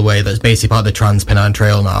old railway that's basically part of the Trans-Pennine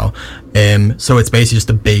Trail now. So it's basically just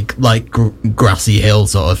a big like grassy hill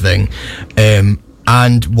sort of thing.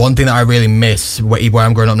 And one thing that I really miss where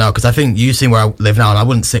I'm growing up now, because I think you see where I live now, and I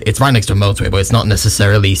wouldn't say it's right next to a motorway, but it's not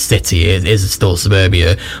necessarily city. It is still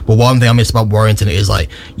suburbia. But one thing I miss about Warrington is like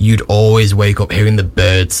you'd always wake up hearing the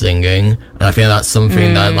birds singing, and I feel that's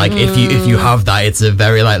something that like if you have that, it's a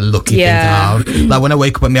very like lucky thing to have. Like when I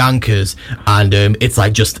wake up at my anchors and it's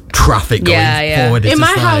like just traffic going forward. In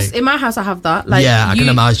my house, I have that. Like I can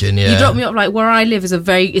imagine. Yeah, you drop me up like where I live is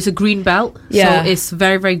it's a green belt, so it's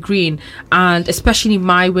very very green, and especially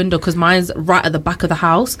my window because mine's right at the back of the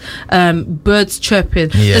house. Birds chirping.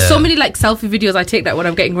 There's so many like selfie videos I take that when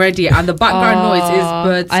I'm getting ready, and the background noise is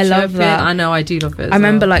birds chirping. Love that. I know, I do love it. I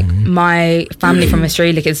remember like my family from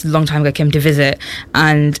Australia, it's a long time ago, came to visit,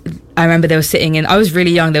 and I remember they were sitting I was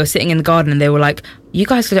really young, they were sitting in the garden and they were like, you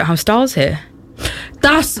guys don't have stars here.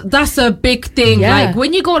 That's a big thing. Like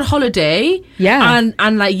when you go on holiday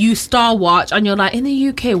and like you star watch and you're like, in the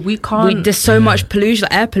UK we can't, there's so much pollution,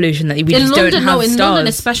 like air pollution, that we just London, don't have in stars. London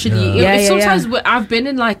especially. Sometimes I've been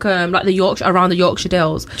in like the Yorkshire, around the Yorkshire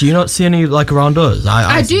Dales. Do you not see any like around us?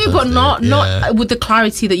 I do, but not with the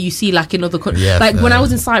clarity that you see like in other countries. Like when I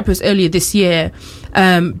was in Cyprus earlier this year,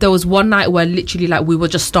 there was one night where literally like we were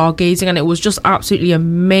just stargazing and it was just absolutely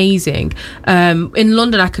amazing. In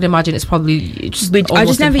London I can imagine it's probably I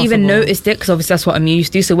just never even noticed it because obviously that's what I'm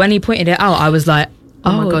used to. So when he pointed it out, I was like,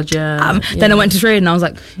 oh my god, Then I went to Australia and I was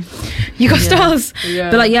like, you got stars.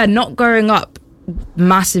 But like not growing up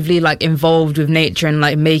massively like involved with nature and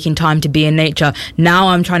like making time to be in nature, now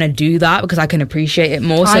I'm trying to do that because I can appreciate it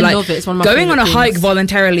more. So I like love it. It's one of my going on a things. hike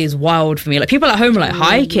voluntarily is wild for me. Like people at home are like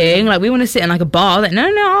hiking, like we want to sit in like a bar. Like no,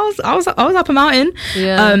 I was up a mountain,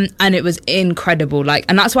 and it was incredible. Like,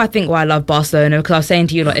 and that's why I love Barcelona, because I was saying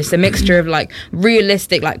to you, like it's a mixture of like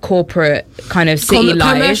realistic, like corporate kind of city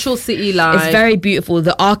life, commercial city life. It's very beautiful.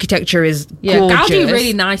 The architecture is gorgeous. Gaudi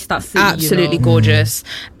really nice, that city, absolutely gorgeous,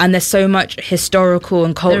 and there's so much historical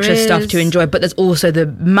and culture stuff to enjoy, but there's also the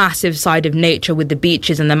massive side of nature with the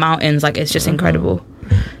beaches and the mountains. Like it's just incredible.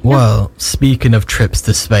 Well, speaking of trips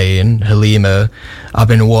to Spain, Halima, I've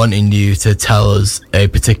been wanting you to tell us a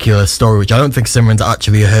particular story, which I don't think Simran's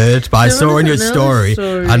actually heard, but I saw in your story,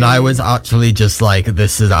 and I was actually just like,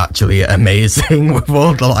 this is actually amazing with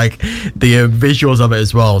all the like the visuals of it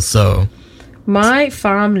as well. So my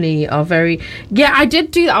family are very... Yeah, I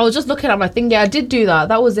did do that. I was just looking at my thing. Yeah, I did do that.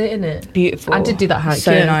 That was it, innit? Beautiful. I did do that hike.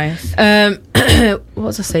 So nice. What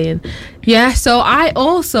was I saying? Yeah, so I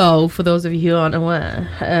also, for those of you who aren't aware,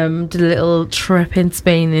 did a little trip in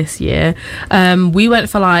Spain this year. We went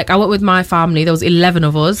for I went with my family. There was 11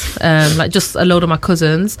 of us, like just a load of my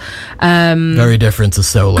cousins. Very different to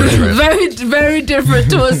solo trip. Very, very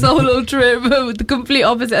different to a solo trip. The complete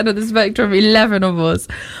opposite end of the spectrum. 11 of us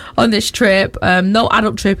on this trip. No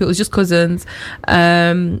adult trip. It was just cousins.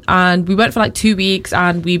 And we went for 2 weeks,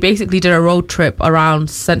 and we basically did a road trip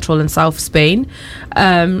around central and south Spain.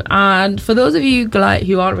 And for those of you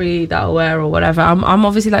who aren't really that aware or whatever, I'm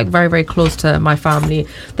obviously very, very close to my family.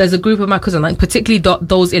 There's a group of my cousins, particularly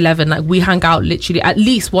those 11. We hang out literally at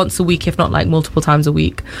least once a week, if not multiple times a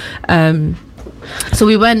week. So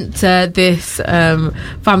we went to this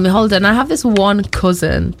family holiday, and I have this one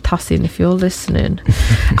cousin, Tassin, if you're listening,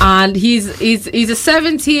 and he's a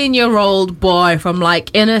 17-year-old boy from like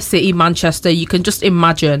inner city Manchester. You can just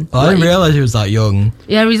imagine. I didn't realise he was that young.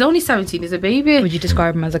 Yeah, he's only 17. He's a baby. Would you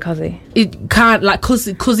describe him as a cuzzy? It can't, like,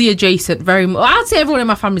 cuzzy adjacent. Very much. I'd say everyone in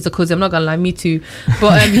my family's a cuzzy. I'm not gonna lie, me too.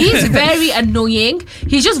 But he's very annoying.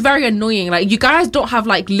 He's just very annoying. Like, you guys don't have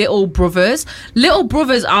like little brothers. Little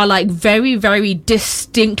brothers are like very, very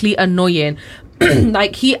distinctly annoying.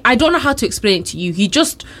 Like, I don't know how to explain it to you.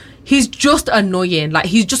 He's just annoying. Like,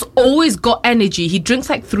 he's just always got energy. He drinks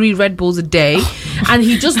like 3 Red Bulls a day, and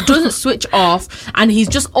he just doesn't switch off, and he's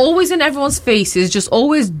just always in everyone's faces, just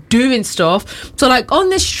always doing stuff. So like on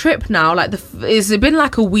this trip now, like it's been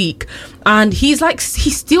like a week, and he's like,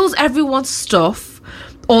 he steals everyone's stuff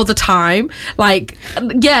all the time. Like,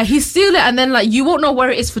 yeah, he steal it, and then like you won't know where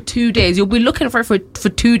it is for 2 days. You'll be looking for it for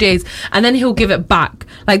 2 days, and then he'll give it back.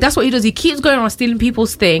 Like, that's what he does. He keeps going around stealing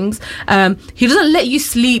people's things. He doesn't let you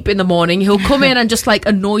sleep in the morning. He'll come in and just like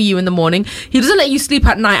annoy you in the morning. He doesn't let you sleep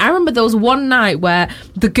at night. I remember there was one night where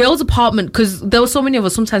the girls' apartment, because there were so many of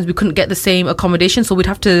us, sometimes we couldn't get the same accommodation, so we'd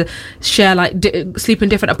have to share, like, sleep in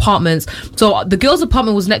different apartments. So the girls'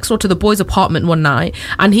 apartment was next door to the boys' apartment one night,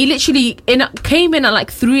 and he literally came in at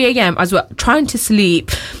like 3 a.m. as we're trying to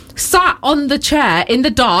sleep, sat on the chair in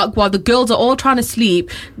the dark while the girls are all trying to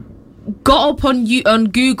sleep, got up on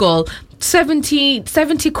Google,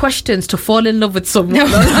 70 questions to fall in love with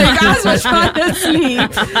someone. Like, guys were trying to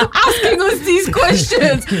sleep, asking us these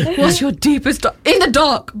questions. What's your deepest in the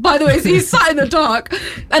dark? By the way, so he's sat in the dark,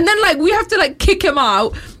 and then like we have to like kick him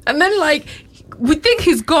out, and then like we think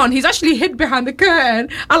he's gone. He's actually hid behind the curtain.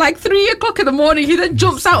 At like 3 o'clock in the morning, he then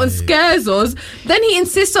jumps out and scares us. Then he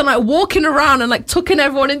insists on like walking around and like tucking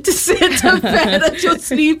everyone into bed and just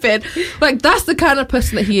sleeping. Like, that's the kind of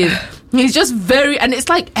person that he is. He's just very, and it's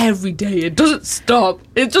like every day. It doesn't stop.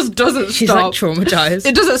 It just doesn't stop. She's like traumatized.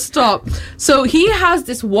 It doesn't stop. So he has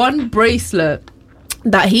this one bracelet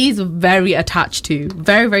that he's very attached to,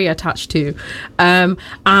 very, very attached to.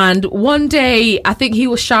 And one day, I think he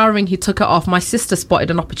was showering, he took it off. My sister spotted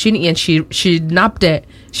an opportunity and she nabbed it.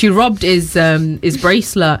 She robbed his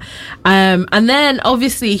bracelet. And then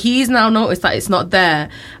obviously he's now noticed that it's not there.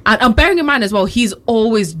 And I'm bearing in mind as well, he's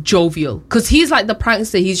always jovial because he's like the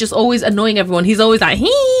prankster. He's just always annoying everyone. He's always like,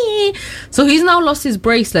 hee. So he's now lost his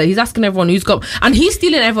bracelet. He's asking everyone who's got, and he's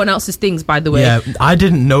stealing everyone else's things, by the way. Yeah, I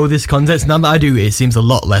didn't know this context. Now that I do, it seems a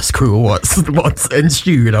lot less cruel what's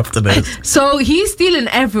ensued after this. So he's stealing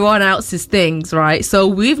everyone else's things, right? So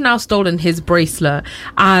we've now stolen his bracelet,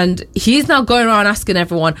 and he's now going around asking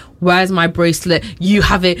everyone, where's my bracelet? You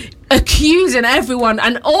have it, accusing everyone,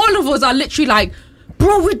 and all of us are literally like,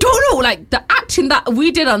 bro, we don't know. Like, the acting that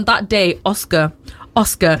we did on that day, Oscar,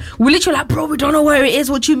 we're literally like, bro, we don't know where it is.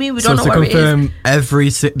 What do you mean we don't know where it is? So to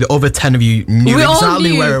confirm, the other 10 of you knew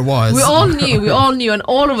exactly where it was. We all knew, and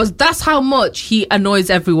all of us, that's how much he annoys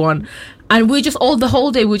everyone. And we just, the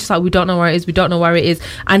whole day, we're just like, we don't know where it is.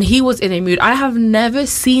 And he was in a mood. I have never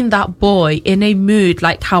seen that boy in a mood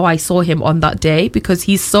like how I saw him on that day, because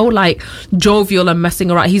he's so like jovial and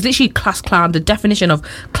messing around. He's literally class clown, the definition of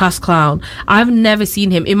class clown. I've never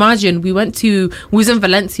seen him. Imagine, we was in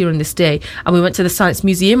Valencia on this day, and we went to the Science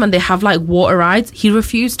Museum, and they have like water rides. He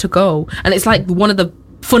refused to go. And it's like one of the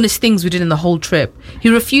funnest things we did in the whole trip. He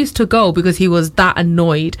refused to go because he was that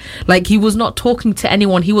annoyed. Like, he was not talking to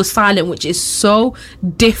anyone. He was silent, which is so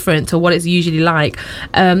different to what it's usually like.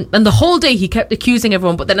 And the whole day he kept accusing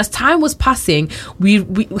everyone. But then as time was passing,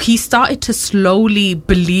 he started to slowly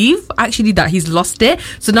believe actually that he's lost it.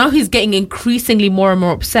 So now he's getting increasingly more and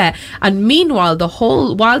more upset. And meanwhile,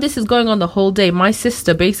 while this is going on the whole day, my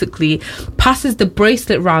sister basically passes the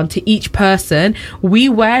bracelet round to each person. We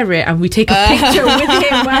wear it and we take a picture with him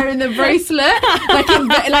wearing the bracelet,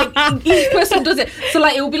 like each person does it, so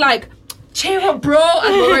like it will be like, cheer up bro,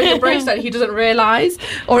 and we're wearing the bracelet, he doesn't realise.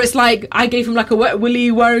 Or it's like I gave him like a wet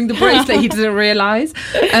willy wearing the bracelet, he doesn't realise.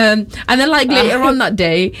 And then like later on that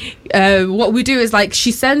day, what we do is like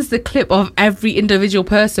she sends the clip of every individual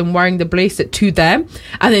person wearing the bracelet to them,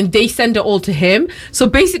 and then they send it all to him. So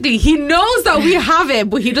basically he knows that we have it,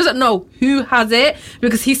 but he doesn't know who has it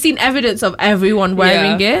because he's seen evidence of everyone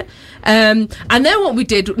wearing it. And then what we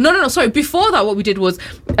did, before that what we did was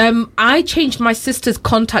I changed my sister's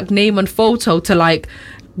contact name and photo to like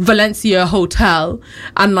Valencia Hotel,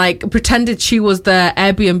 and like pretended she was the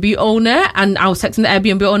Airbnb owner, and I was texting the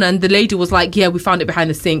Airbnb owner, and the lady was like, yeah, we found it behind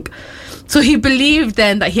the sink. So he believed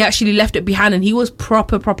then that he actually left it behind, and he was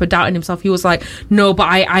proper doubting himself. He was like, no, but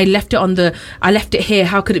I left it here,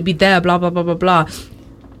 how could it be there, blah blah blah blah blah.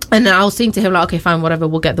 And then I was saying to him, like, okay, fine, whatever,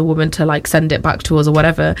 we'll get the woman to, like, send it back to us or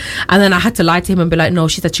whatever. And then I had to lie to him and be like, no,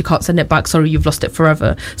 she said she can't send it back. Sorry, you've lost it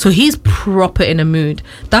forever. So he's proper in a mood.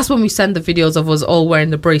 That's when we send the videos of us all wearing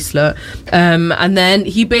the bracelet. And then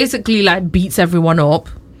he basically, like, beats everyone up.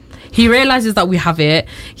 He realizes that we have it.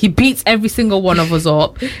 He beats every single one of us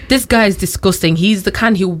up. This guy is disgusting. He's the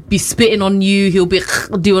kind, he'll be spitting on you. He'll be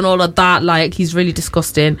doing all of that. Like, he's really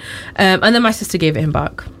disgusting. And then my sister gave it him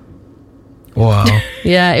back. Wow.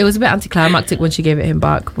 Yeah, it was a bit anticlimactic when she gave it him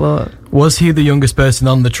back, but... Was he the youngest person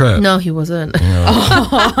on the trip? No, he wasn't.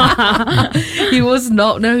 No. He was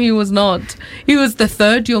not. No, he was not. He was the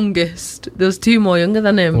third youngest. There was two more younger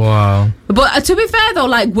than him. Wow. But to be fair though,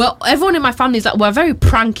 like, well, everyone in my family is like, we're a very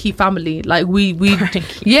pranky family. Like, we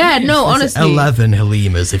yeah, no, honestly. 11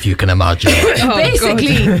 Halimas, if you can imagine.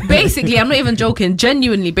 Basically, I'm not even joking.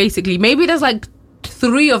 Genuinely, basically. Maybe there's like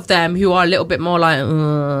 3 of them who are a little bit more like,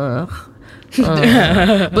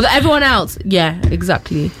 but everyone else, yeah,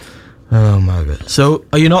 exactly. Oh my god. So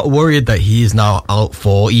are you not worried that he is now out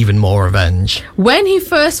for even more revenge? When he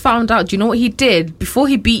first found out, do you know what he did? Before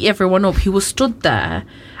he beat everyone up, he was stood there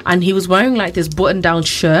and he was wearing like this button down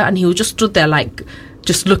shirt, and he was just stood there like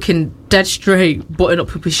just looking dead straight, button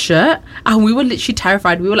up with his shirt, and we were literally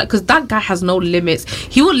terrified. We were like, because that guy has no limits.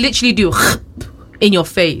 He will literally do in your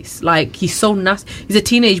face. Like, he's so nasty. He's a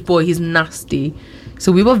teenage boy, he's nasty.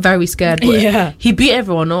 So we were very scared. But yeah, he beat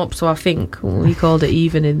everyone up, so I think we called it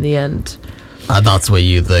even in the end. That's what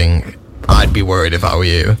you think. I'd be worried if I were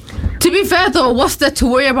you. To be fair though, what's there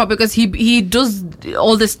to worry about? Because he does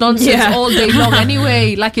all this nonsense all day long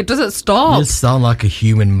anyway. Like, it doesn't stop. You just sound like a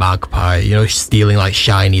human magpie, you know, stealing like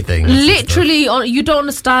shiny things. Literally, you don't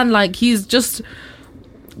understand. Like, he's just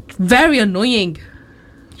very annoying.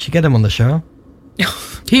 Should you get him on the show?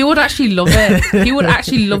 He would actually love it. He would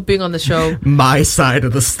actually love being on the show. My side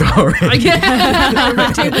of the story. You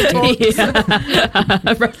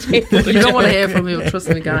don't want to hear from him, trust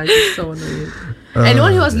me, guys. It's so annoying.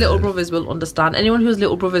 Anyone who has little brothers will understand. Anyone who has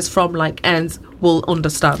little brothers from like ends will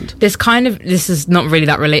understand. This is not really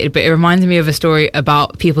that related, but it reminds me of a story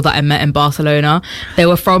about people that I met in Barcelona. They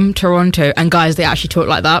were from Toronto, and guys, they actually talk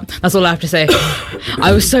like that. That's all I have to say.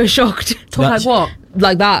 I was so shocked. Talk like what?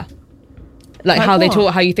 Like that. Like how they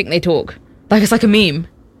talk, how you think they talk. Like, it's like a meme.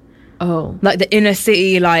 Oh. Like the inner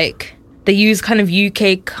city, like, they use kind of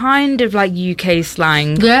UK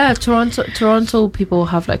slang. Yeah, Toronto people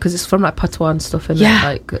have like, because it's from like patois and stuff. And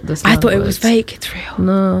like the I thought it was fake. It's real.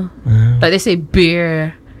 No. Like, they say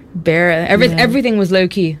beer. Everything was low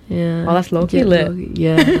key. Yeah. Oh, that's low key lit.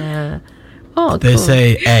 Yeah. Oh, they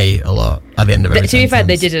say a lot at the end of every To be fair,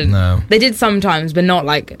 they didn't. No. They did sometimes, but not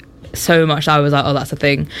like so much. I was like, oh, that's a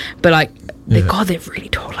thing. But like, they really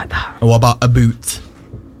talk like that. What about a boot?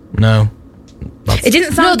 No. It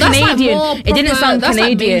didn't sound Canadian. Like it didn't sound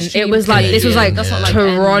Canadian. It was like, this was like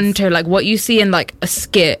Toronto, like what you see in like a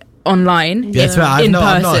skit online. Yeah, I've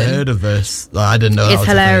not heard of this. Like, I didn't know. It's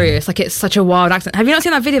hilarious. Like, it's such a wild accent. Have you not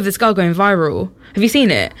seen that video of this girl going viral? Have you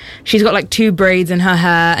seen it? She's got like 2 braids in her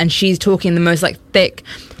hair, and she's talking the most like thick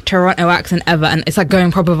Toronto accent ever, and it's like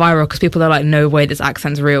going proper viral because people are like, no way, this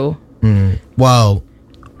accent's real. Well,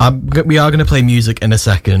 we are going to play music in a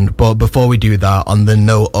second, but before we do that, on the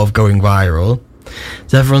note of going viral,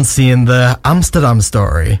 has everyone seen the Amsterdam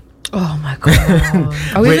story? Oh my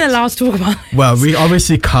god. Are we even allowed to talk about it? Well, we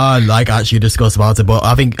obviously can't like actually discuss about it, but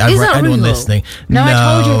I think anyone listening. No,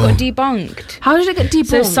 I told you it got debunked. How did it get debunked?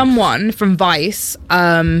 So someone from Vice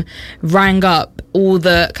rang up all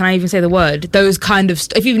the, can I even say the word? Those kind of,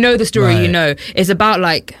 if you know the story, you know. It's about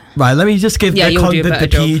like... Right, let me just give the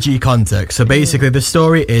PG context. So basically the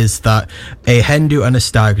story is that a hen do and a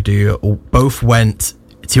stag do both went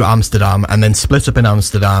to Amsterdam and then split up in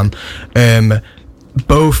Amsterdam.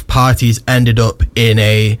 Both parties ended up in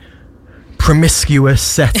a promiscuous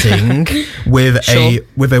setting with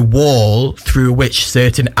a wall through which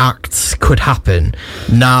certain acts could happen.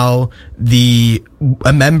 Now,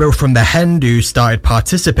 a member from the hen do started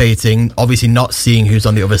participating, obviously not seeing who's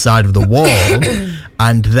on the other side of the wall,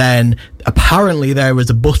 and then apparently there was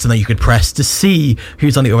a button that you could press to see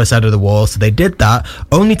who's on the other side of the wall, so they did that,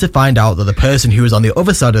 only to find out that the person who was on the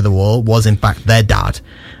other side of the wall was in fact their dad.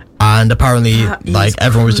 And apparently, like,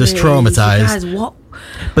 everyone was just traumatized. Guys, what?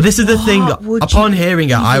 But this is the thing. Upon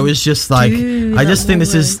hearing it, I was just like, I just think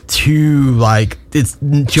this is too, like, it's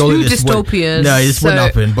surely too dystopian. No, this wouldn't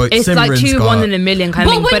happen. But it's Simran's like 1 in a million kind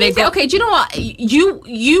of thing. But okay, do you know what?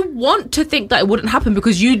 You want to think that it wouldn't happen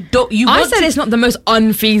because you don't. I said it's not the most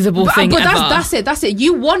unfeasible thing ever. But that's it.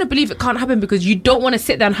 You want to believe it can't happen because you don't want to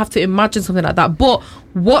sit there and have to imagine something like that. But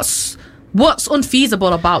What's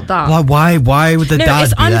unfeasible about that? Why would the dad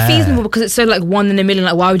it's be unfeasible there? because it's so like 1 in a million.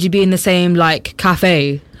 Like, why would you be in the same like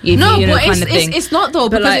cafe? It's not though,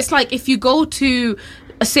 because it's like if you go to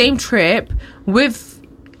a same trip with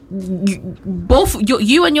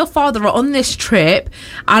you and your father are on this trip,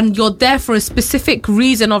 and you're there for a specific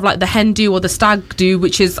reason of like the hen do or the stag do,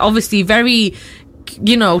 which is obviously very,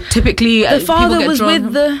 typically the father was drunk.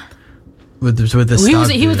 with the. With the stag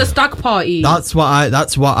he was the stag party. That's what I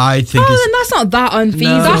think. Oh, then that's not that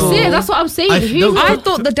unfeasible. No. That's it. That's what I'm saying. I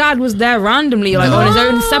thought the dad was there randomly, like on his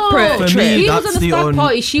own separate trip. He was in the stag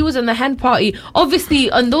party. She was in the hen party. Obviously,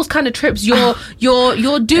 on those kind of trips, you're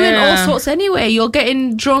doing all sorts anyway. You're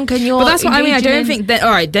getting drunk and you're. But that's what I mean. I don't think that. All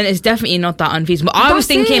right, then it's definitely not that unfeasible. I was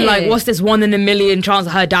thinking like, what's this 1 in a million chance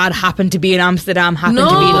that her dad happened to be in Amsterdam? For me,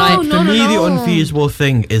 the unfeasible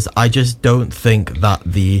thing is, I just don't think that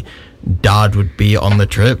the dad would be on the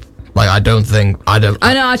trip. Like, I know,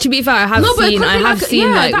 to be fair, I have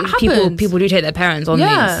seen people do take their parents on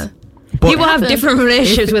these. But people have different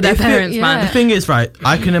relationships with their parents, man. The thing is, right,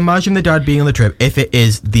 I can imagine the dad being on the trip if it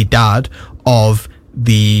is the dad of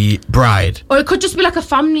the bride, or it could just be like a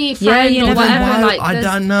family friend or whatever. I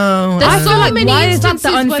don't know. There's so many why is that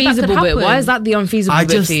instances the unfeasible where that could bit? Why is that the unfeasible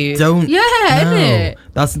bit for you? I just don't. Yeah, isn't it?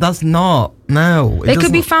 That's not. No, they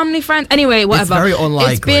could be family friends. Anyway, whatever. It's very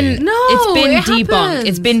unlikely. It's been debunked.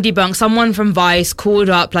 It's been debunked. Someone from Vice called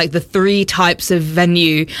up like the 3 types of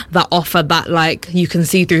venue that offer that like you can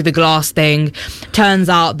see through the glass thing. Turns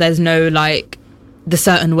out there's no like the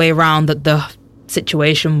certain way around that the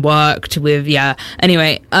situation worked with.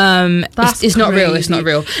 Anyway, it's not real. It's not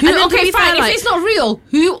real. Okay, fine. If it's not real,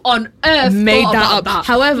 who on earth made thought that about up? that?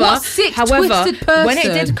 However, What sick, twisted person? when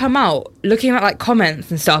it did come out, looking at like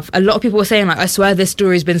comments and stuff, a lot of people were saying like, I swear this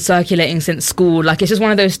story's been circulating since school. Like, it's just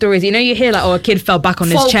one of those stories, you know, you hear like, oh, a kid fell back on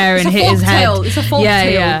his chair and hit his head. It's a folk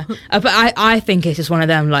tale. But I think it's just one of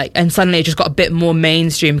them, like, and suddenly it just got a bit more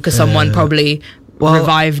mainstream because someone probably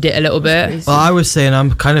revived it a little bit. Well, I was saying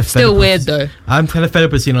I'm kind of still weird though. I'm kind of fed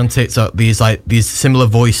up with seeing on TikTok these similar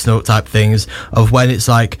voice note type things of when it's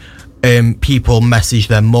like people message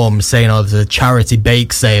their mum saying, oh, there's a charity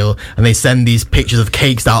bake sale, and they send these pictures of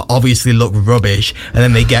cakes that obviously look rubbish, and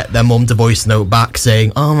then they get their mum to voice note back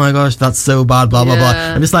saying, oh my gosh, that's so bad, blah blah blah.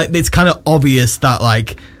 And it's like, it's kind of obvious that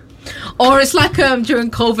like, or it's like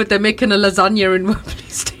during COVID they're making a lasagna in Wembley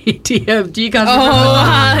Stadium. Do you guys remember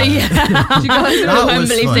that? Yeah. Do you guys remember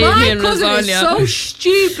Wembley funny. Stadium My cousin is lasagna? so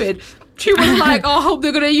stupid. She was like, oh, I hope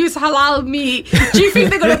they're going to use halal meat. Do you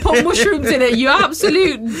think they're going to put mushrooms in it? You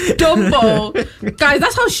absolute dumbo. Guys,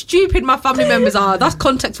 that's how stupid my family members are. That's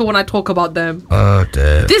context for when I talk about them. oh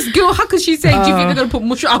dear. This girl, how could she say, do you think they're going to put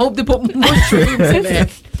mushrooms? I hope they put mushrooms in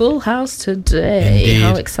it. Full house today. Indeed.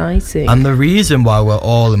 How exciting. And the reason why we're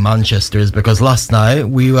all in Manchester is because last night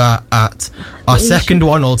we were at our second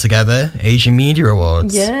one altogether, Asian Media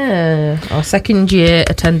Awards. Yeah. Our second year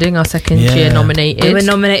attending, our second year nominated. We were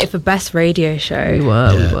nominated for Best Radio Show. We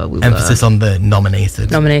were. Emphasis on the nominated.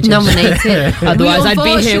 Nominated. Otherwise, I'd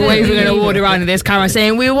be here waving an award around in this camera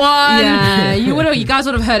saying we won. Yeah, you guys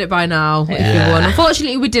would have heard it by now if you won.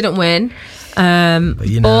 Unfortunately, we didn't win.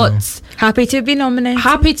 But happy to be nominated.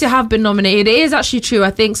 Happy to have been nominated. It is actually true.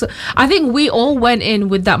 I think so. I think we all went in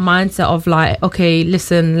with that mindset of like, okay,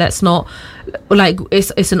 listen, let's not, like,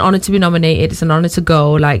 it's an honor to be nominated. It's an honor to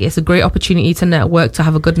go. Like, it's a great opportunity to network, to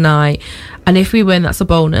have a good night, and if we win, that's a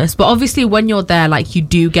bonus. But obviously, when you're there, like, you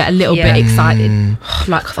do get a little bit excited.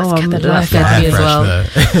 Like, that scared me as well.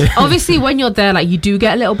 Obviously, when you're there, like, you do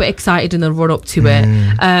get a little bit excited in the run up to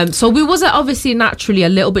it. So we was obviously naturally a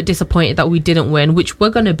little bit disappointed that we didn't win, which we're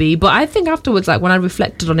gonna be. But I think afterwards, like, when I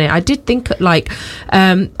reflected on it, I did think like,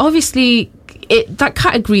 obviously, that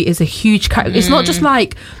category is a huge category. It's not just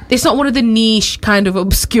like, it's not one of the niche kind of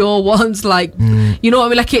obscure ones, like, you know what I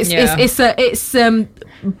mean, like, it's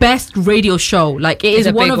best radio show, like, it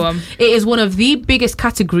is one of the biggest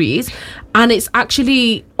categories, and it's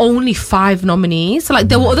actually only 5 nominees. So, like,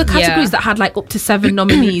 there were other categories that had like up to 7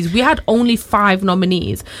 nominees. We had only 5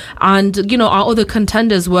 nominees, and you know, our other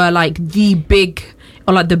contenders were like the big,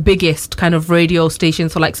 or like the biggest kind of radio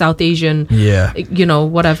stations for like South Asian, you know,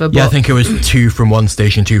 whatever. But I think it was 2 from one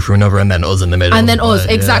station, 2 from another, and then us in the middle. And then us,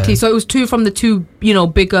 exactly. So it was 2 from the 2, you know,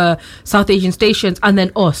 bigger South Asian stations, and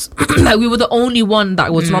then us. Like, we were the only one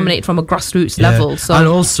that was nominated from a grassroots level. So, and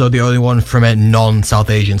also the only one from a non-South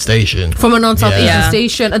Asian station. From a non-South Asian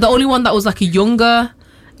station, and the only one that was like a younger,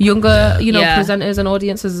 you know, presenters and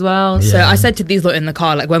audiences as well. So I said to these lot in the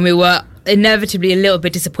car, like, when we were inevitably a little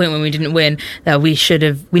bit disappointed when we didn't win, that we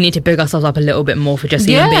need to big ourselves up a little bit more for just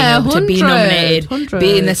even being able to be nominated,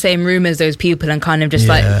 be in the same room as those people, and kind of just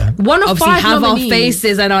like one of obviously 5 have nominees. Our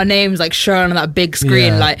faces and our names like shown on that big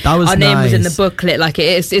screen, like our name was in the booklet, like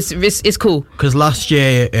it's cool. Because last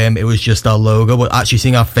year it was just our logo, but actually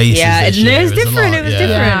seeing our faces, it was different. It was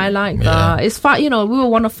different. Yeah, I like that. It's you know, we were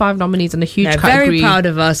one of 5 nominees in a huge category. Very proud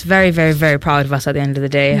of us. Very, very, very proud of us. At the end of the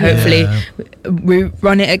day, hopefully we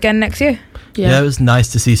run it again next year. Yeah, it was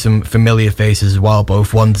nice to see some familiar faces as well,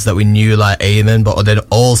 both ones that we knew, like Eamon, but then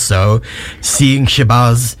also seeing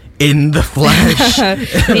Shabazz in the flesh.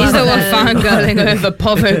 He's the one fangirling over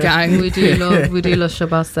Povo Gang. We do love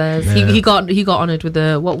Shabazz says. He got honoured with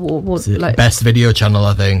the what like best video channel,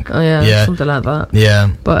 I think. Oh yeah, something like that.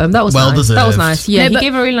 Yeah, but that was well nice. deserved. That was nice. Yeah, he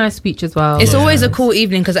gave a really nice speech as well. It's always a cool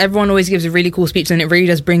evening because everyone always gives a really cool speech, and it really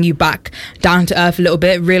does bring you back down to earth a little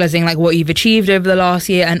bit, realizing like what you've achieved over the last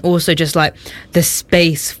year, and also just like the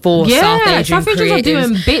space for South Asian creators. Are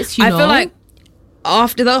doing bits. You know? I feel like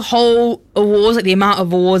after the whole awards, like the amount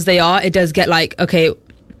of awards they are, it does get like, okay,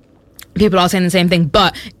 people are saying the same thing,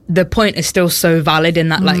 but the point is still so valid in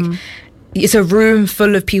that like it's a room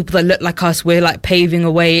full of people that look like us. We're like paving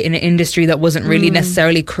a way in an industry that wasn't really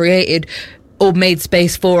necessarily created or made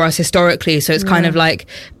space for us historically. So it's kind of like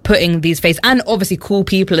putting these faces, and obviously cool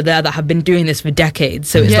people are there that have been doing this for decades,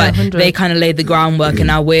 so it's like 100. they kind of laid the groundwork and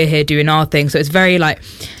now we're here doing our thing, so it's very like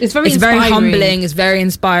it's very humbling, it's very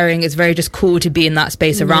inspiring, it's very just cool to be in that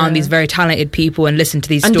space around these very talented people and listen to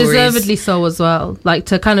these and stories, deservedly so as well. Like,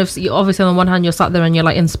 to kind of obviously on the one hand you're sat there and you're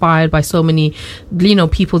like inspired by so many, you know,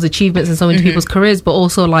 people's achievements and so many people's careers, but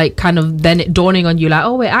also like kind of then it dawning on you like,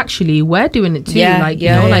 oh wait, actually we're doing it too.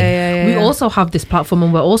 We also have this platform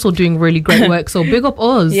and we're also doing really great work, so big up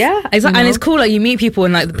us. Exactly. You know? And it's cool, like you meet people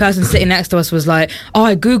and like the person sitting next to us was like, oh,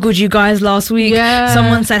 I googled you guys last week,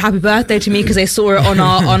 someone said happy birthday to me because they saw it on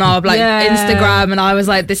our like Instagram, and I was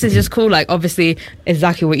like, this is just cool. Like obviously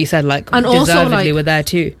exactly what you said, like, and deservedly also, like, we're there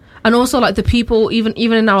too. And also, like, the people, even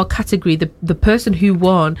in our category, the person who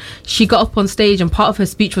won, she got up on stage and part of her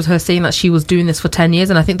speech was her saying that she was doing this for 10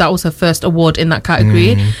 years. And I think that was her first award in that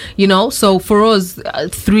category, you know? So for us,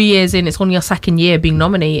 3 years in, it's only our second year being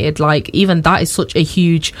nominated. Like, even that is such a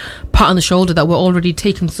huge pat on the shoulder that we're already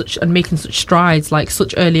taking such and making such strides, like,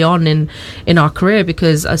 such early on in our career.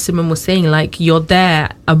 Because as Simran was saying, like, you're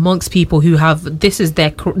there amongst people who have, this is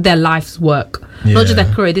their life's work. Not just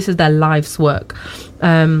their career, this is their life's work.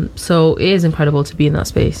 So it is incredible to be in that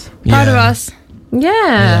space. Proud of us.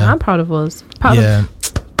 I'm proud of us.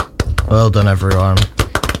 Well done, everyone.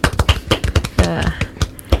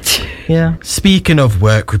 Yeah. Speaking of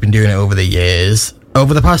work, we've been doing it over the years.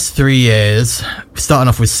 Over the past 3 years, starting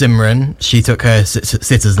off with Simran, she took her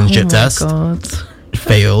citizenship test. God.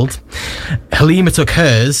 Failed. Halima took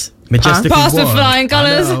hers. Majestically passed with won. flying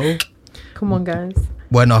colours. Come on, guys.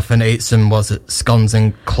 Went off and ate some, scones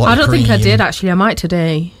and I don't think I did, actually. I might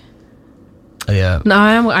today. Yeah. No,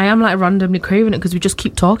 I am like randomly craving it because we just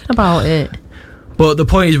keep talking about it. But the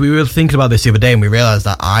point is, we were thinking about this the other day and we realised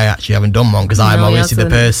that I actually haven't done one because I'm obviously the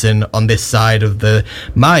person on this side of the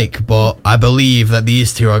mic, but I believe that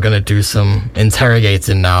these two are going to do some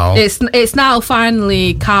interrogating now. It's now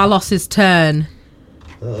finally Carlos's turn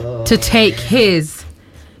to take his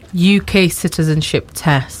UK citizenship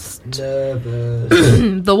test.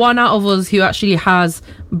 The one out of us who actually has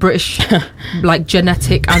British like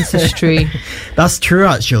genetic ancestry. That's true,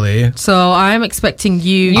 actually. So I'm expecting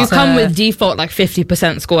you come with default like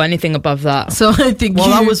 50% score, anything above that. So I think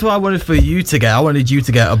that was what I wanted for you to get. I wanted you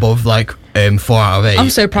to get above like 4 out of 8.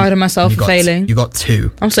 I'm so proud of myself for failing. You got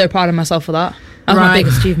 2. I'm so proud of myself for that. That's my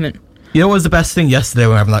biggest achievement. You know what was the best thing yesterday when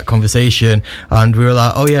we were having that conversation and we were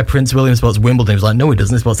like, oh yeah, Prince William sports Wimbledon. He was like, no he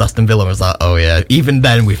doesn't, he sports Aston Villa. I was like, oh yeah, even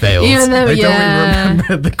then we failed. Even then, I don't even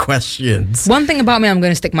remember the questions. One thing about me, I'm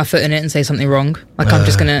going to stick my foot in it and say something wrong. Like I'm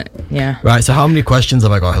just going to, Right, so how many questions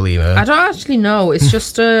have I got, Halima? I don't actually know. It's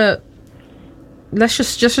just let's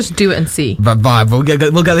just do it and see. Vibe. We'll get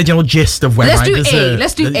the general gist of where Let's do 8.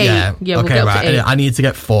 Let's do 8. Yeah, we'll okay, get up right. to 8. I need to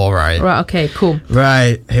get 4 right. Right, okay, cool.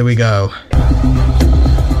 Right, here we go.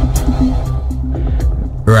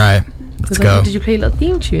 Right, let's go. Did you play a little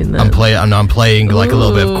theme tune then? I'm playing like a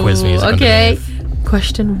little bit of quiz music. Okay. Underneath.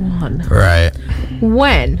 Question 1. Right.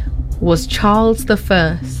 When was Charles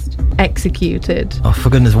I executed? Oh, for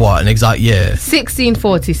goodness, what? An exact year?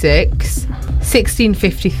 1646,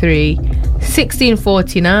 1653,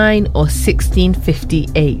 1649, or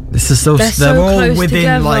 1658? This is so... They're all close within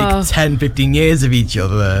together. like 10, 15 years of each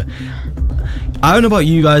other. I don't know about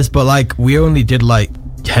you guys, but like we only did like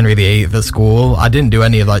Henry VIII at school. I didn't do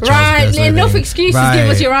any of like Charles Right, enough excuses. Give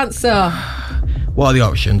us your answer. What are the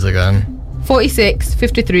options again? 46,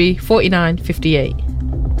 53, 49, 58.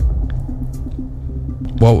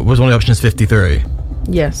 What was one of the options? 53.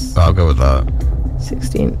 Yes. I'll go with that.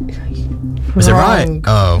 16. Was it right?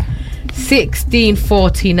 Oh.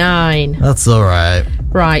 1649. That's all right.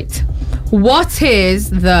 Right. What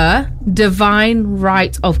is the divine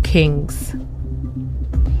right of kings?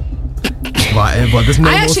 Right, well, there's no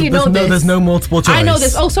I actually know this. There's no multiple choice. I know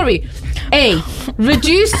this. Oh, sorry. A.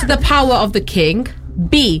 Reduced the power of the king.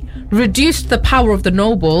 B. Reduced the power of the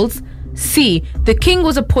nobles. C. The king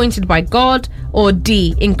was appointed by God. Or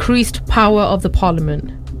D. Increased power of the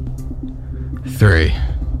parliament. 3.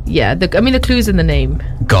 Yeah, the clue's in the name.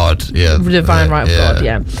 God, yeah. The divine right of God,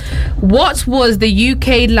 yeah. What was the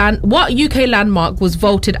What UK landmark was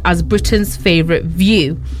voted as Britain's favourite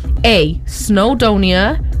view? A.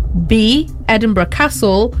 Snowdonia. B. Edinburgh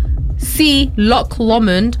Castle. C. Loch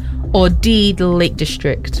Lomond. Or D. The Lake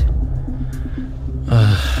District.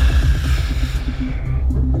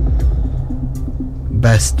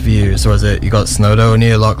 Best view. So was it? You got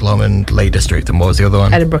Snowdonia, Loch Lomond, Lake District, and what was the other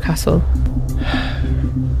one? Edinburgh Castle.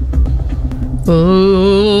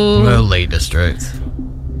 Oh. No, Lake District.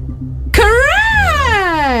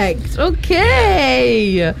 Correct.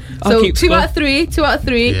 Okay. So 2 out of 3. 2 out of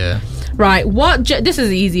 3. Yeah. Right. This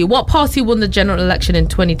is easy. What party won the general election in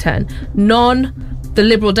 2010? None. The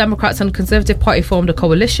Liberal Democrats and Conservative Party formed a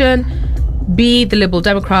coalition. B, the Liberal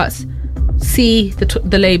Democrats. C,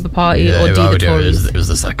 the Labour Party. Or D, the Tories. It was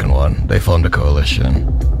the second one. They formed a coalition.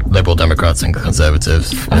 Liberal Democrats and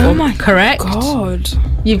Conservatives. Oh my correct. God.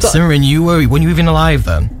 You've got Simran, weren't you even alive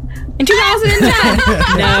then? In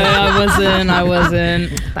 2010? No, I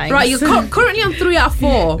wasn't. Thanks. Right, you're currently on 3 out of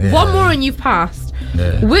 4. Yeah. One more and you've passed.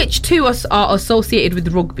 Yeah. Which two are associated with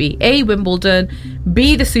rugby? A, Wimbledon.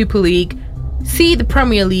 B, the Super League. C, the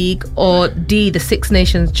Premier League. Or D, the Six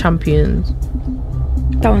Nations Champions?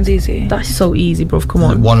 That one's easy. That's so easy, bruv. Come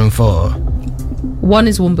on. 1 and 4. 1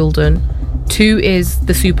 is Wimbledon. 2 is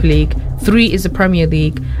the Super League. 3 is the Premier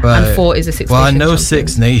League. Right. And 4 is the Six Nations Well, I know Champions.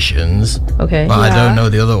 Six Nations. Okay. But I don't know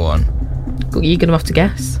the other one. You're gonna have to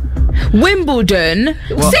guess. Wimbledon.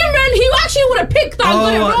 Simran, you actually would have picked that and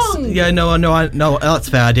got it wrong. Yeah, no, that's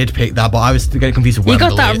fair. I did pick that, but I was getting confused with You Wembley.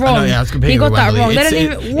 got that wrong. I know, yeah, I was competing You got with that Wembley. wrong. They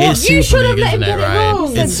don't even- what? It's You Super should have League, let him isn't get it right?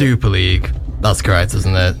 wrong. It's Super League. That's correct,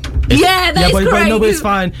 isn't it? Yeah, that is but correct. No, but it's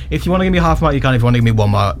fine. If you want to give me half mark, you can. If you want to give me 1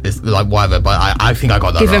 mark, it's like whatever. But I think I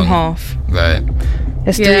got that Give wrong. him half. Right.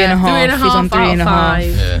 It's 3.5. He's on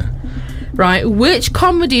 3.5. Yeah. Right. Which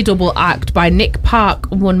comedy double act by Nick Park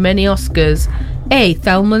won many Oscars? A,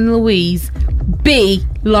 Thelma and Louise. B,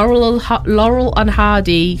 Laurel and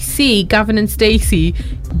Hardy. C, Gavin and Stacey.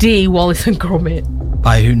 D, Wallace and Gromit.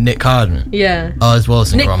 By who? Nick Carden. Yeah. Oh, it's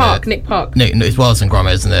Wallace and Nick Gromit. Park. No, it's Wallace and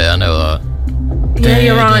Gromit, isn't it? I know that. Yeah,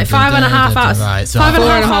 you're right. 5.5 out. Right, so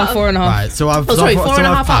 5.5. 4.5. Right, so I've. Oh, sorry, 4.5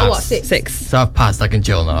 out of passed. what? 6. 6. So I've passed. I can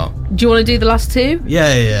chill now. Do you want to do the last two?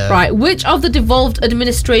 Yeah. Right, which of the devolved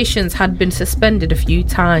administrations had been suspended a few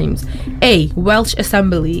times? A, Welsh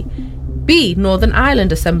Assembly. B, Northern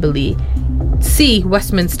Ireland Assembly. C,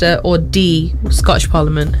 Westminster. Or D, Scottish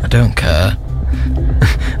Parliament. I don't care.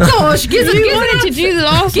 Gosh, You wanted to do the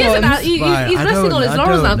last one. He's Right, resting on his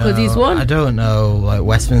laurels now because he's won. I don't know, like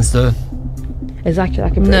Westminster. Exactly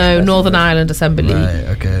like a No, Northern Ireland Assembly. Right,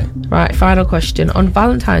 okay. Right, final question. On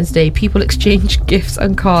Valentine's Day, people exchange gifts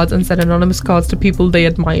and cards and send anonymous cards to people they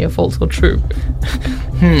admire. False or true?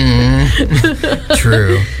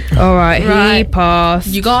 True. All right, he Right. passed.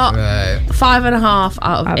 You got Right. 5.5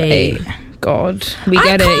 out of 8. God, we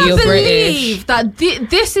get it. You're I British. can't believe that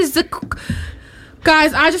this is the...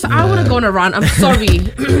 Guys, I want to go on a rant. I'm sorry.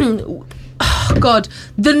 God,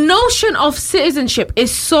 the notion of citizenship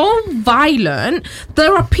is so violent.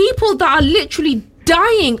 There are people that are literally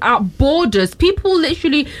dying at borders, people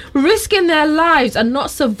literally risking their lives and not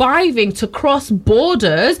surviving to cross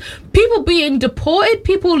borders, people being deported,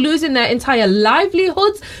 people losing their entire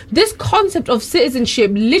livelihoods. This concept of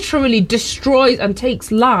citizenship literally destroys and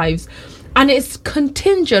takes lives, and it's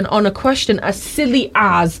contingent on a question as silly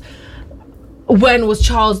as when was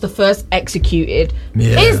Charles I executed?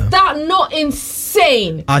 Yeah. Is that not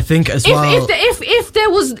insane? I think as well.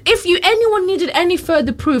 If anyone needed any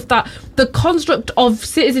further proof that the construct of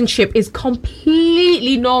citizenship is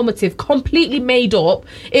completely normative, completely made up,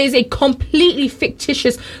 it is a completely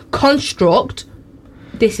fictitious construct,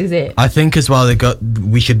 this is it. I think as well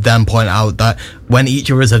we should then point out that when each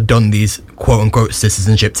of us have done these quote unquote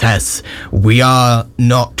citizenship tests, we are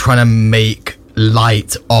not trying to make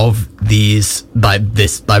light of these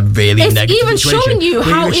really It's negative even situation. showing you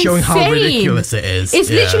how We're showing how insane. ridiculous it is. It's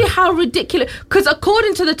literally how ridiculous. Because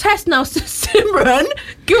according to the test now, Simran,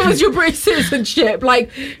 give us your British citizenship. Like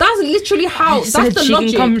that's literally how. That's the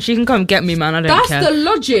logic. She can come get me, man. I don't That's care. the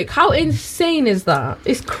logic. How insane is that?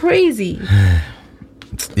 It's crazy.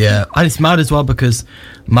 Yeah, and it's mad as well because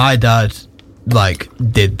my dad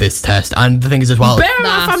did this test, and the thing is as well, Bear in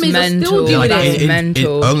my families are still doing That it. is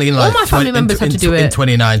mental. only in All my family members had to do it. in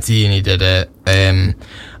 2019 he did it,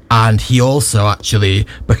 and he also actually,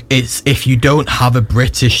 but it's if you don't have a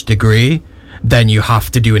British degree, then you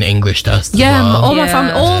have to do an English test. Yeah, as well.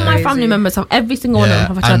 all my Crazy. family members have every single one of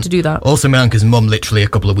them have had and to do that. Also, my uncle's mum literally a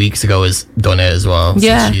couple of weeks ago has done it as well.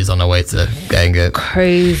 Yeah. So she's on her way to getting it.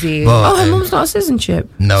 Crazy. But, Oh, her mum's not a citizenship.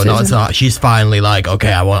 no, not until that. She's finally like,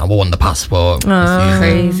 okay, I want the passport.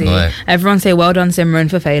 Crazy. Like, Everyone say well done,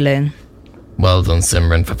 Simran, for failing. well done,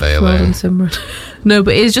 Simran, for failing. Well done, Simran. No,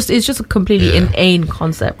 but it's just a completely inane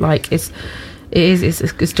concept. Like it's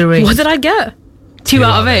deranged. What did I get? 2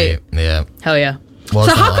 out of 8. Yeah. Hell yeah. Was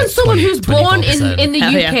So that how can like someone 20, who's born 24%? in the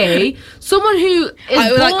Hell UK, someone who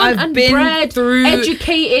is born and bred, through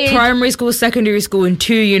educated, primary school, secondary school, and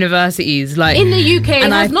 2 universities, like in the UK,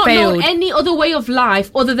 and has not failed. known any other way of life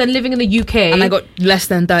other than living in the UK, and I got less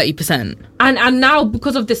than 30%. And now,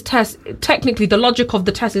 because of this test, technically the logic of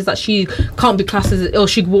the test is that she can't be classed as, or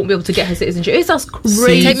she won't be able to get her citizenship. It's just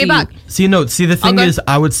crazy. Take me back. See, the thing is,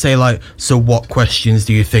 I would say, like, so what questions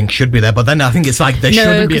do you think should be there? But then I think it's like there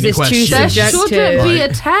shouldn't be any questions. There shouldn't be a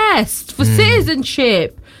test for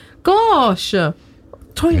citizenship. Gosh.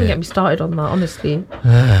 Don't even get me started on that, honestly.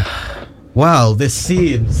 Well, this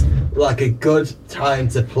seems like a good time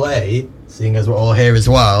to play, seeing as we're all here as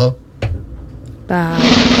well.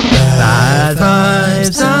 Bad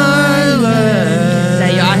Vibes Island.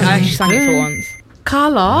 I actually sang it for once.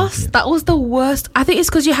 Carlos, that was the worst. I think it's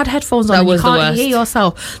because you had headphones on and you can't hear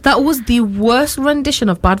yourself. That was the worst rendition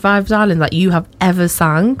of Bad Vibes Island that you have ever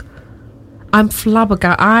sang. I'm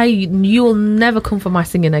flabbergasted. You'll never come for my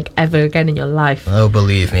singing ever again in your life. Oh,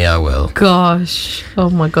 believe me, I will. Gosh. Oh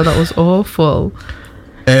my God, that was awful.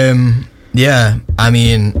 Yeah, I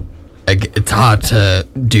mean, it's hard to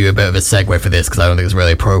do a bit of a segue for this because I don't think it's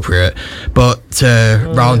really appropriate. But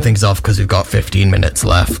to round things off, because we've got 15 minutes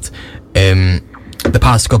left, the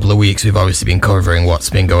past couple of weeks we've obviously been covering what's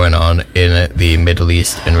been going on in the Middle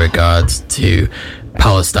East in regards to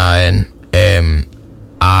Palestine,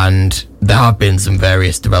 and there have been some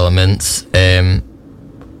various developments. I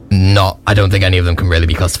don't think any of them can really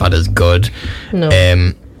be classified as good. No.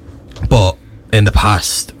 But in the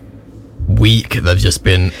past week, there's just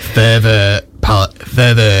been further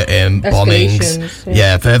bombings.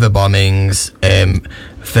 Yeah, further bombings.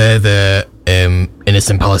 Further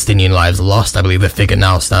innocent Palestinian lives lost. I believe the figure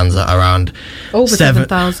now stands at around over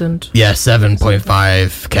 7,000. Yeah,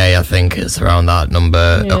 7.5k. I think is around that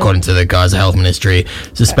number, according to the Gaza Health Ministry.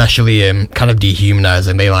 It's especially kind of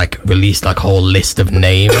dehumanizing. They like released like a whole list of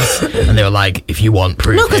names, and they were like, "If you want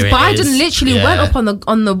proof, no, because Biden literally went up on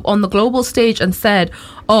the global stage and said,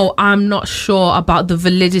 "Oh, I'm not sure about the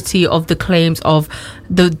validity of the claims of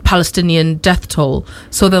the Palestinian death toll."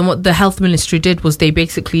 So then what the health ministry did was they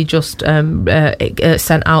basically just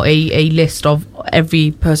sent out a list of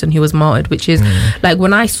every person who was martyred, which is like,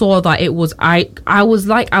 when I saw that, it was I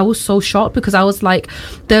was so shocked, because I was like,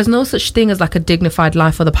 there's no such thing as like a dignified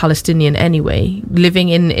life for the Palestinian anyway, living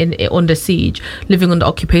in under siege, living under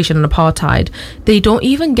occupation and apartheid. They don't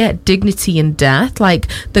even get dignity in death. Like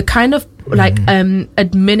the kind of like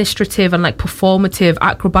administrative and like performative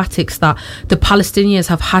acrobatics that the Palestinians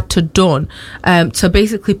have had to done to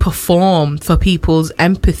basically perform for people's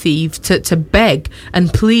empathy, to beg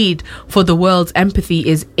and plead for the world's empathy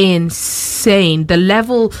is insane. The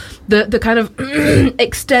level, the kind of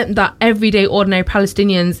extent that everyday ordinary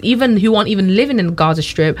Palestinians, even who aren't even living in the Gaza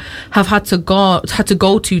Strip, have had to go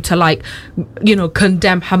to like, you know,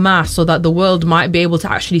 condemn Hamas so that the world might be able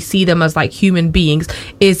to actually see them as like human beings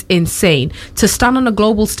is insane. To stand on a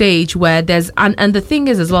global stage where there's and the thing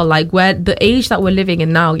is as well, like, where the age that we're living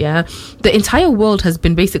in now, the entire world has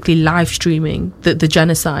been basically live streaming the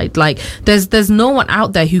genocide. Like there's no one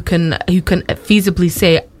out there who can feasibly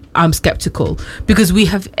say I'm skeptical, because we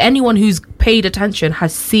have, anyone who's paid attention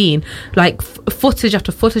has seen like footage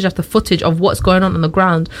after footage after footage of what's going on the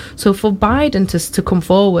ground. So for Biden to come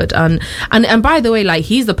forward and by the way, like,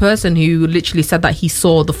 he's the person who literally said that he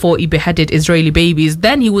saw the 40 beheaded Israeli babies.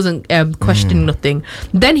 Then he wasn't questioning nothing.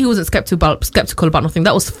 Then he wasn't skeptical about nothing.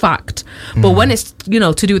 That was fact. But when it's, you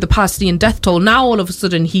know, to do with the Palestinian death toll, now all of a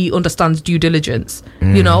sudden he understands due diligence.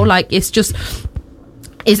 You know, like, it's just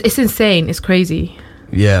it's insane. It's crazy.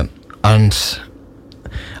 Yeah, and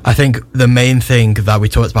I think the main thing that we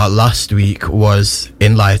talked about last week was,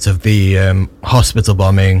 in light of the hospital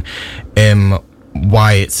bombing,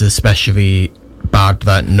 why it's especially bad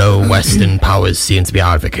that no Western powers seem to be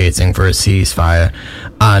advocating for a ceasefire.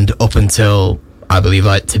 And up until, I believe,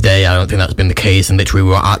 like today, I don't think that's been the case. And literally, we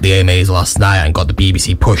were at the AMAs last night and got the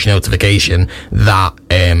BBC push notification that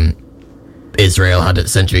Israel had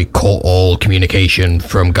essentially cut all communication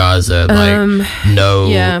from Gaza. Like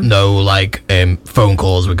no phone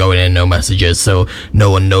calls were going in, no messages, so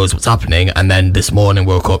no one knows what's happening. And then this morning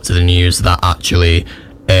woke up to the news that actually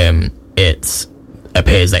it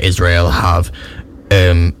appears that Israel have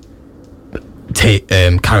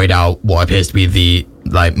carried out what appears to be the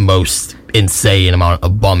most insane amount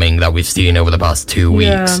of bombing that we've seen over the past 2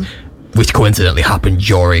 weeks, which coincidentally happened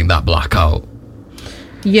during that blackout.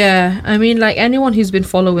 Yeah, I mean, like, anyone who's been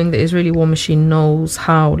following the Israeli war machine knows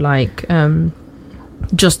how, like,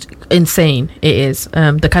 just insane it is.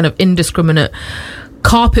 The kind of indiscriminate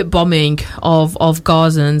carpet bombing of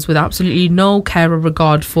Gazans with absolutely no care or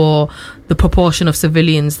regard for the proportion of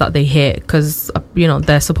civilians that they hit, because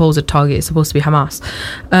their supposed target is supposed to be Hamas.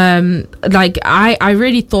 Like I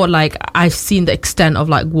really thought, like, I've seen the extent of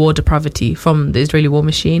like war depravity from the Israeli war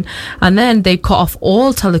machine. And then they cut off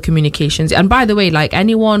all telecommunications. And by the way, like,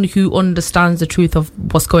 anyone who understands the truth of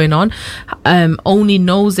what's going on only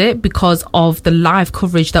knows it because of the live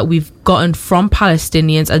coverage that we've gotten from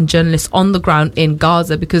Palestinians and journalists on the ground in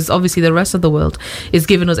Gaza, because obviously the rest of the world is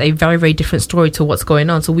giving us a very, very different story to what's going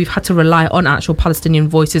on. So we've had to rely on actual Palestinian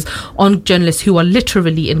voices, on journalists who are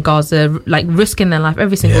literally in Gaza, like risking their life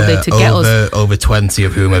every single day to get us. Over 20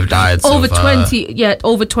 of whom have died. Over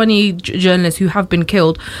 20 journalists who have been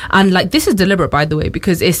killed. And like, this is deliberate, by the way,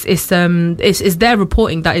 because it's their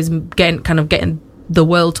reporting that is getting the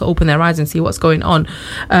world to open their eyes and see what's going on.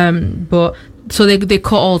 But so they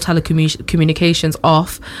cut all telecommunications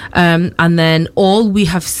off, and then all we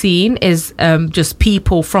have seen is just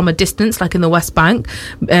people from a distance, like in the West Bank,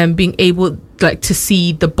 being able like to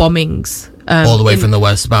see the bombings all the way from the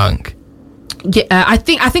West Bank. Yeah, I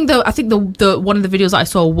think the one of the videos that I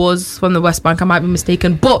saw was from the West Bank. I might be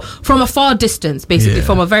mistaken, but from a far distance, basically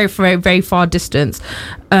from a very, very, very far distance.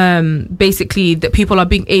 Basically, that people are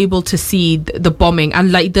being able to see the bombing,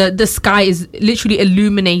 and like the sky is literally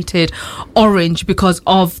illuminated orange because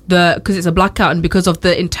it's a blackout, and because of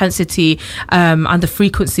the intensity and the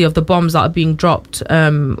frequency of the bombs that are being dropped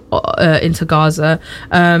into Gaza.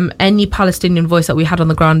 Any Palestinian voice that we had on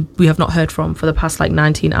the ground, we have not heard from for the past like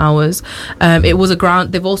 19 hours. It was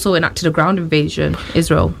they've also enacted a ground invasion,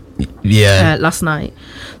 Israel. Last night.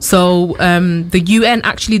 So the UN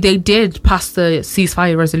actually, they did pass the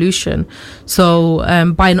ceasefire resolution.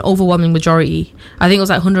 So by an overwhelming majority, I think it was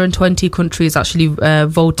like 120 countries actually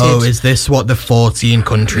voted. Oh, is this what the 14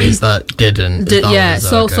 countries that didn't?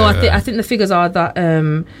 I think the figures are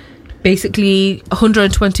that basically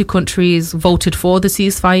 120 countries voted for the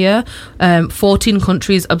ceasefire, 14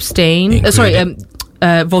 countries abstained,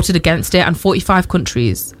 voted against it, and 45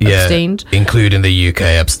 countries abstained, including the UK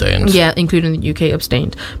abstained. Including the UK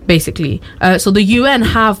abstained, basically. So the UN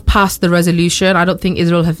have passed the resolution. I don't think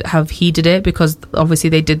Israel have heeded it, because obviously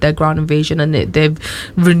they did their ground invasion and they've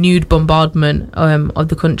renewed bombardment of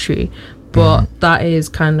the country. But that is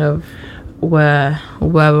kind of where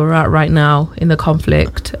we're at right now in the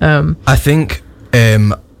conflict. I think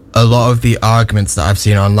a lot of the arguments that I've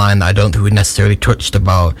seen online that I don't think we necessarily touched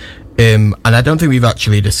about, and I don't think we've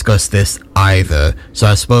actually discussed this either, so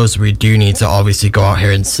I suppose we do need to obviously go out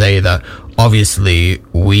here and say that obviously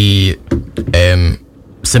we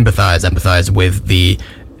empathize with the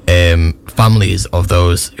families of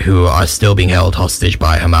those who are still being held hostage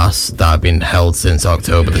by Hamas, that have been held since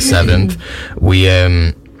October the 7th. We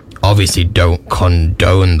obviously don't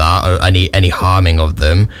condone that or any harming of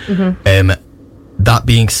them. That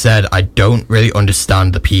being said, I don't really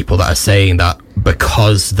understand the people that are saying that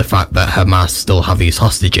because the fact that Hamas still have these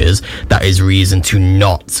hostages, that is reason to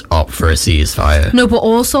not opt for a ceasefire. No, but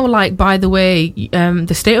also, like, by the way,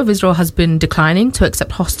 the state of Israel has been declining to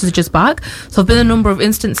accept hostages back. So there have been a number of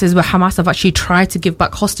instances where Hamas have actually tried to give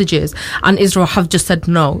back hostages, and Israel have just said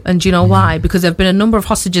no. And do you know why? Because there have been a number of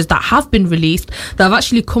hostages that have been released that have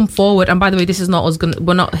actually come forward. And by the way, this is not us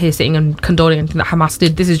we're not here sitting and condoning anything that Hamas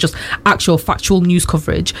did. This is just actual factual news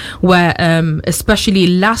coverage, where especially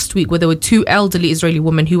last week, where there were two elderly Israeli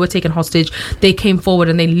women who were taken hostage. They came forward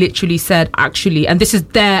and they literally said, actually, and this is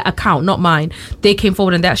their account, not mine, they came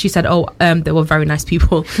forward and they actually said, they were very nice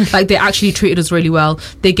people. Like, they actually treated us really well.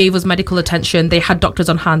 They gave us medical attention. They had doctors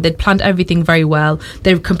on hand. They'd planned everything very well.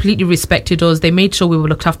 They completely respected us. They made sure we were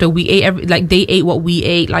looked after. We ate they ate what we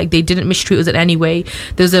ate. Like, they didn't mistreat us in any way.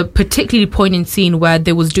 There's a particularly poignant scene where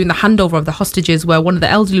they was doing the handover of the hostages, where one of the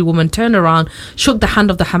elderly women turned around, shook the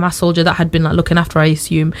hand of the Hamas soldier that had been like looking after, I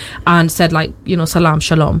assume, and said, like, salam,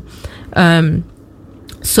 shalom.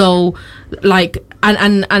 So, like,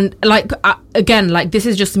 and like, again, like, this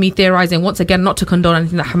is just me theorizing once again, not to condone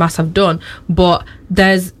anything that Hamas have done, but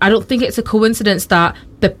I don't think it's a coincidence that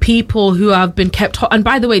the people who have been kept and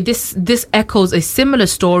by the way, this echoes a similar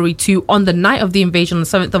story to on the night of the invasion on the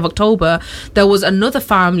 7th of October. There was another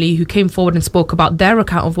family who came forward and spoke about their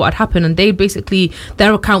account of what had happened, and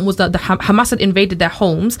their account was that the Hamas had invaded their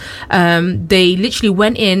homes. They literally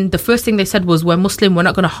went in. The first thing they said was, "We're Muslim, we're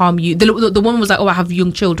not going to harm you." The woman was like, "Oh, I have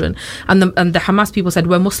young children," and the Hamas people said,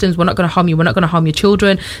 "We're Muslims, we're not going to harm you, we're not going to harm your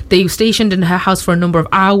children." They stationed in her house for a number of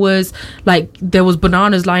hours. Like, there was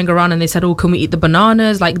bananas lying around, and they said, "Oh, can we eat the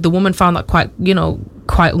bananas?" Like, the woman found that quite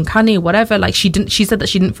uncanny, whatever. Like, she said that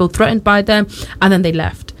she didn't feel threatened by them, and then they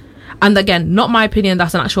left. And again, not my opinion,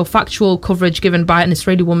 that's an actual factual coverage given by an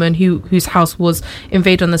Israeli woman whose house was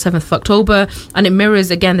invaded on the 7th of October, and it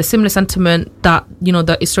mirrors again the similar sentiment that, you know,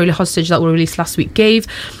 the Israeli hostage that were released last week gave.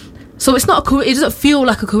 So it's not it doesn't feel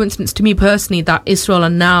like a coincidence to me personally that Israel are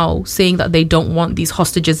now saying that they don't want these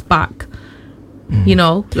hostages back. You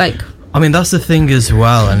know, like, I mean, that's the thing as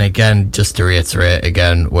well. And again, just to reiterate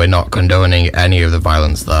again, we're not condoning any of the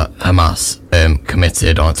violence that Hamas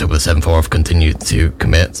committed on October the 7th or have continued to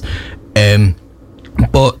commit.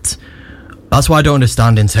 But that's why I don't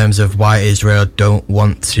understand in terms of why Israel don't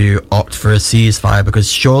want to opt for a ceasefire,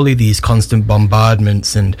 because surely these constant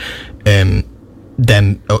bombardments and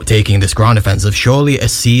them taking this ground offensive, surely a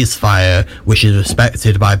ceasefire which is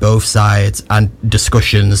respected by both sides and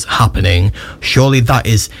discussions happening, surely that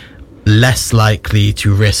is less likely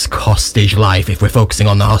to risk hostage life, if we're focusing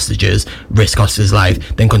on the hostages, risk hostage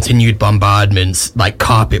life, than continued bombardments like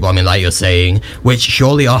carpet bombing, like you're saying, which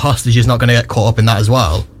surely our hostages not going to get caught up in that as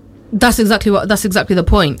well. That's exactly the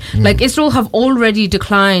point. Like, Israel have already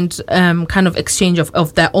declined kind of exchange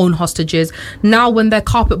of their own hostages. Now when they're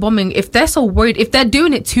carpet bombing, if they're so worried, if they're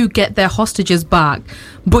doing it to get their hostages back,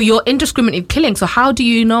 but you're indiscriminate killing, so how do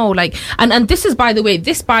you know? Like, and this is, by the way,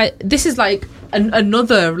 this is like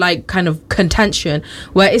another like kind of contention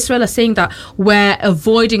where Israel are saying that we're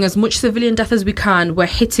avoiding as much civilian death as we can, we're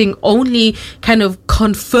hitting only kind of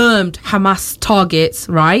confirmed Hamas targets,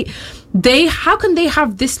 right? How can they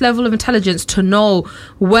have this level of intelligence to know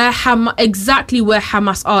exactly where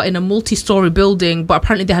Hamas are in a multi-story building, but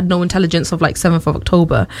apparently they had no intelligence of like 7th of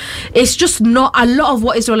October? It's just not, a lot of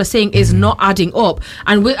what Israel is saying is not adding up.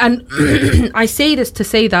 And I say this to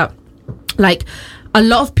say that, like, a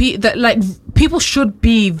lot of people should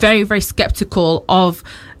be very, very skeptical of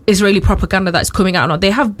Israeli propaganda that's coming out.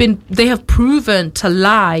 They have proven to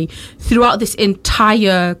lie throughout this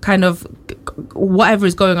entire kind of whatever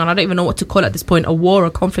is going on. I don't even know what to call it at this point, a war,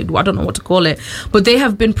 a conflict, I don't know what to call it, but they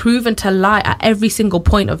have been proven to lie at every single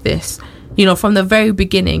point of this, you know, from the very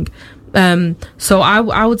beginning. So I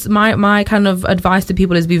would, my kind of advice to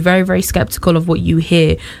people is be very, very skeptical of what you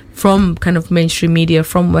hear from kind of mainstream media,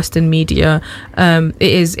 from Western media. It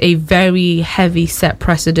is a very heavy set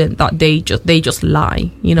precedent that they just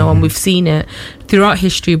lie, you know, and we've seen it throughout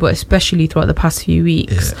history, but especially throughout the past few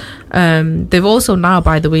weeks. They've also now,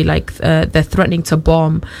 by the way, like they're threatening to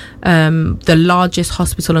bomb the largest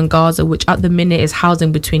hospital in Gaza, which at the minute is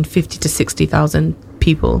housing between 50 to 60,000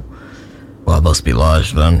 people. Well, it must be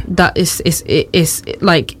large then. That is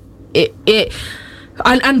like it.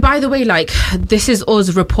 And by the way, like, this is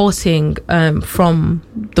us reporting from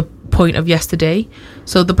the point of yesterday.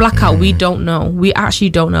 So the blackout, we don't know. We actually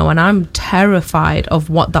don't know, and I'm terrified of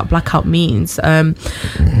what that blackout means.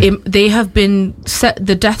 They have been set.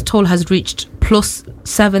 The death toll has reached plus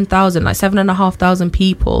 7,000, like 7,500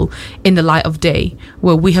 people in the light of day,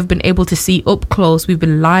 where we have been able to see up close. We've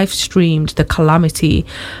been live streamed the calamity.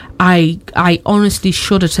 I honestly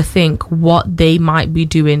shudder to think what they might be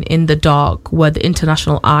doing in the dark, where the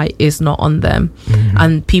international eye is not on them,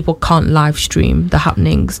 and people can't live stream the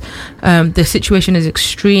happenings. The situation is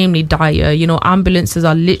extremely dire. You know, ambulances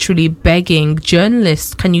are literally begging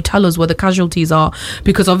journalists, can you tell us where the casualties are?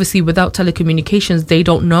 Because obviously without telecommunications, they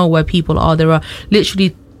don't know where people are. There are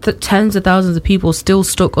literally tens of thousands of people still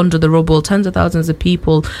stuck under the rubble, tens of thousands of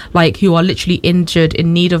people like who are literally injured,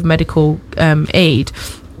 in need of medical aid.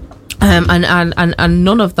 And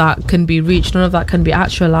none of that can be reached, none of that can be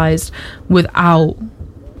actualized without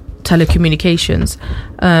telecommunications.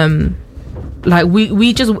 Like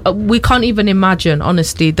we can't even imagine,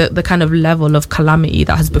 honestly, the kind of level of calamity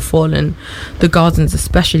that has befallen the Gazans,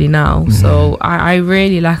 especially now. So I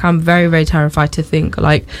really, like, I'm very, very terrified to think,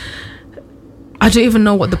 like, I don't even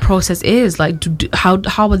know what the process is. Like, how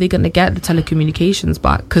are they going to get the telecommunications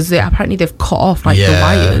back? Because apparently they've cut off like the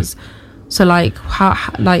wires. So like, how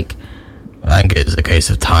like. I think it's a case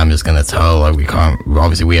of time is going to tell. Like, we don't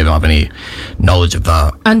have any knowledge of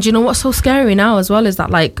that. And you know what's so scary now as well is that,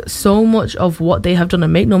 like, so much of what they have done,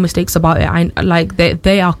 and make no mistakes about it,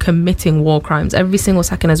 they are committing war crimes every single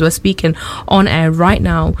second as we're speaking on air right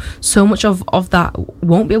now. So much of that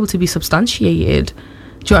won't be able to be substantiated.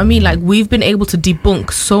 Do you know what I mean? Like, we've been able to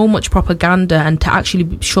debunk so much propaganda and to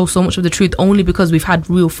actually show so much of the truth only because we've had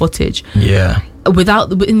real footage. Yeah.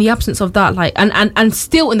 In the absence of that, like, and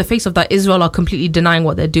still in the face of that, Israel are completely denying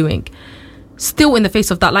what they're doing. still in the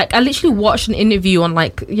face of that, like I literally watched an interview on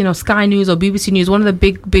like, you know, Sky News or BBC News, one of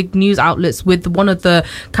the big news outlets, with one of the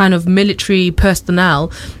kind of military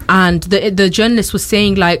personnel, and the journalist was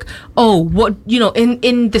saying like, oh, what, you know,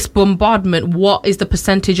 in this bombardment, what is the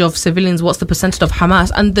percentage of civilians, what's the percentage of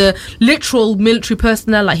Hamas? And the literal military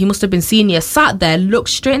personnel, like he must have been senior, sat there, looked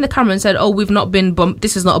straight in the camera and said, oh, we've not been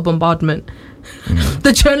this is not a bombardment.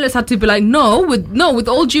 The journalist had to be like, no, with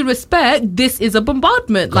all due respect, this is a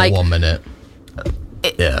bombardment. Like 1 minute.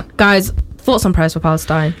 Yeah, guys, thoughts and prayers for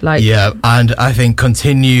Palestine. Like, yeah, and I think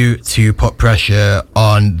continue to put pressure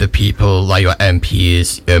on the people, like your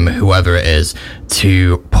MPs, whoever it is,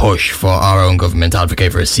 to push for our own government to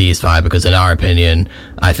advocate for a ceasefire, because in our opinion,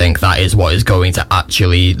 I think that is what is going to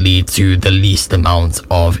actually lead to the least amount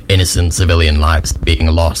of innocent civilian lives being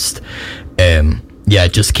lost. Yeah,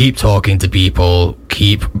 just keep talking to people,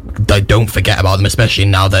 don't forget about them, especially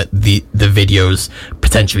now that the videos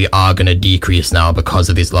potentially are going to decrease now because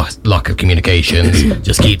of this lack of communications.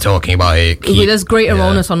 Just keep talking about it. There's greater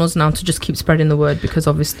onus on us now to just keep spreading the word, because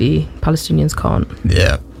obviously Palestinians can't.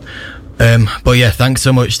 Yeah. But yeah, thanks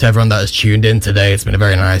so much to everyone that has tuned in today. It's been a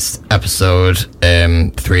very nice episode.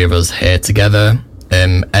 3 of us here together.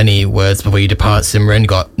 Any words before you depart, Simran? You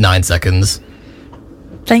got 9 seconds.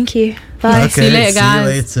 Thank you. Bye. Okay, see you later,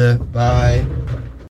 guys. See you later. Bye.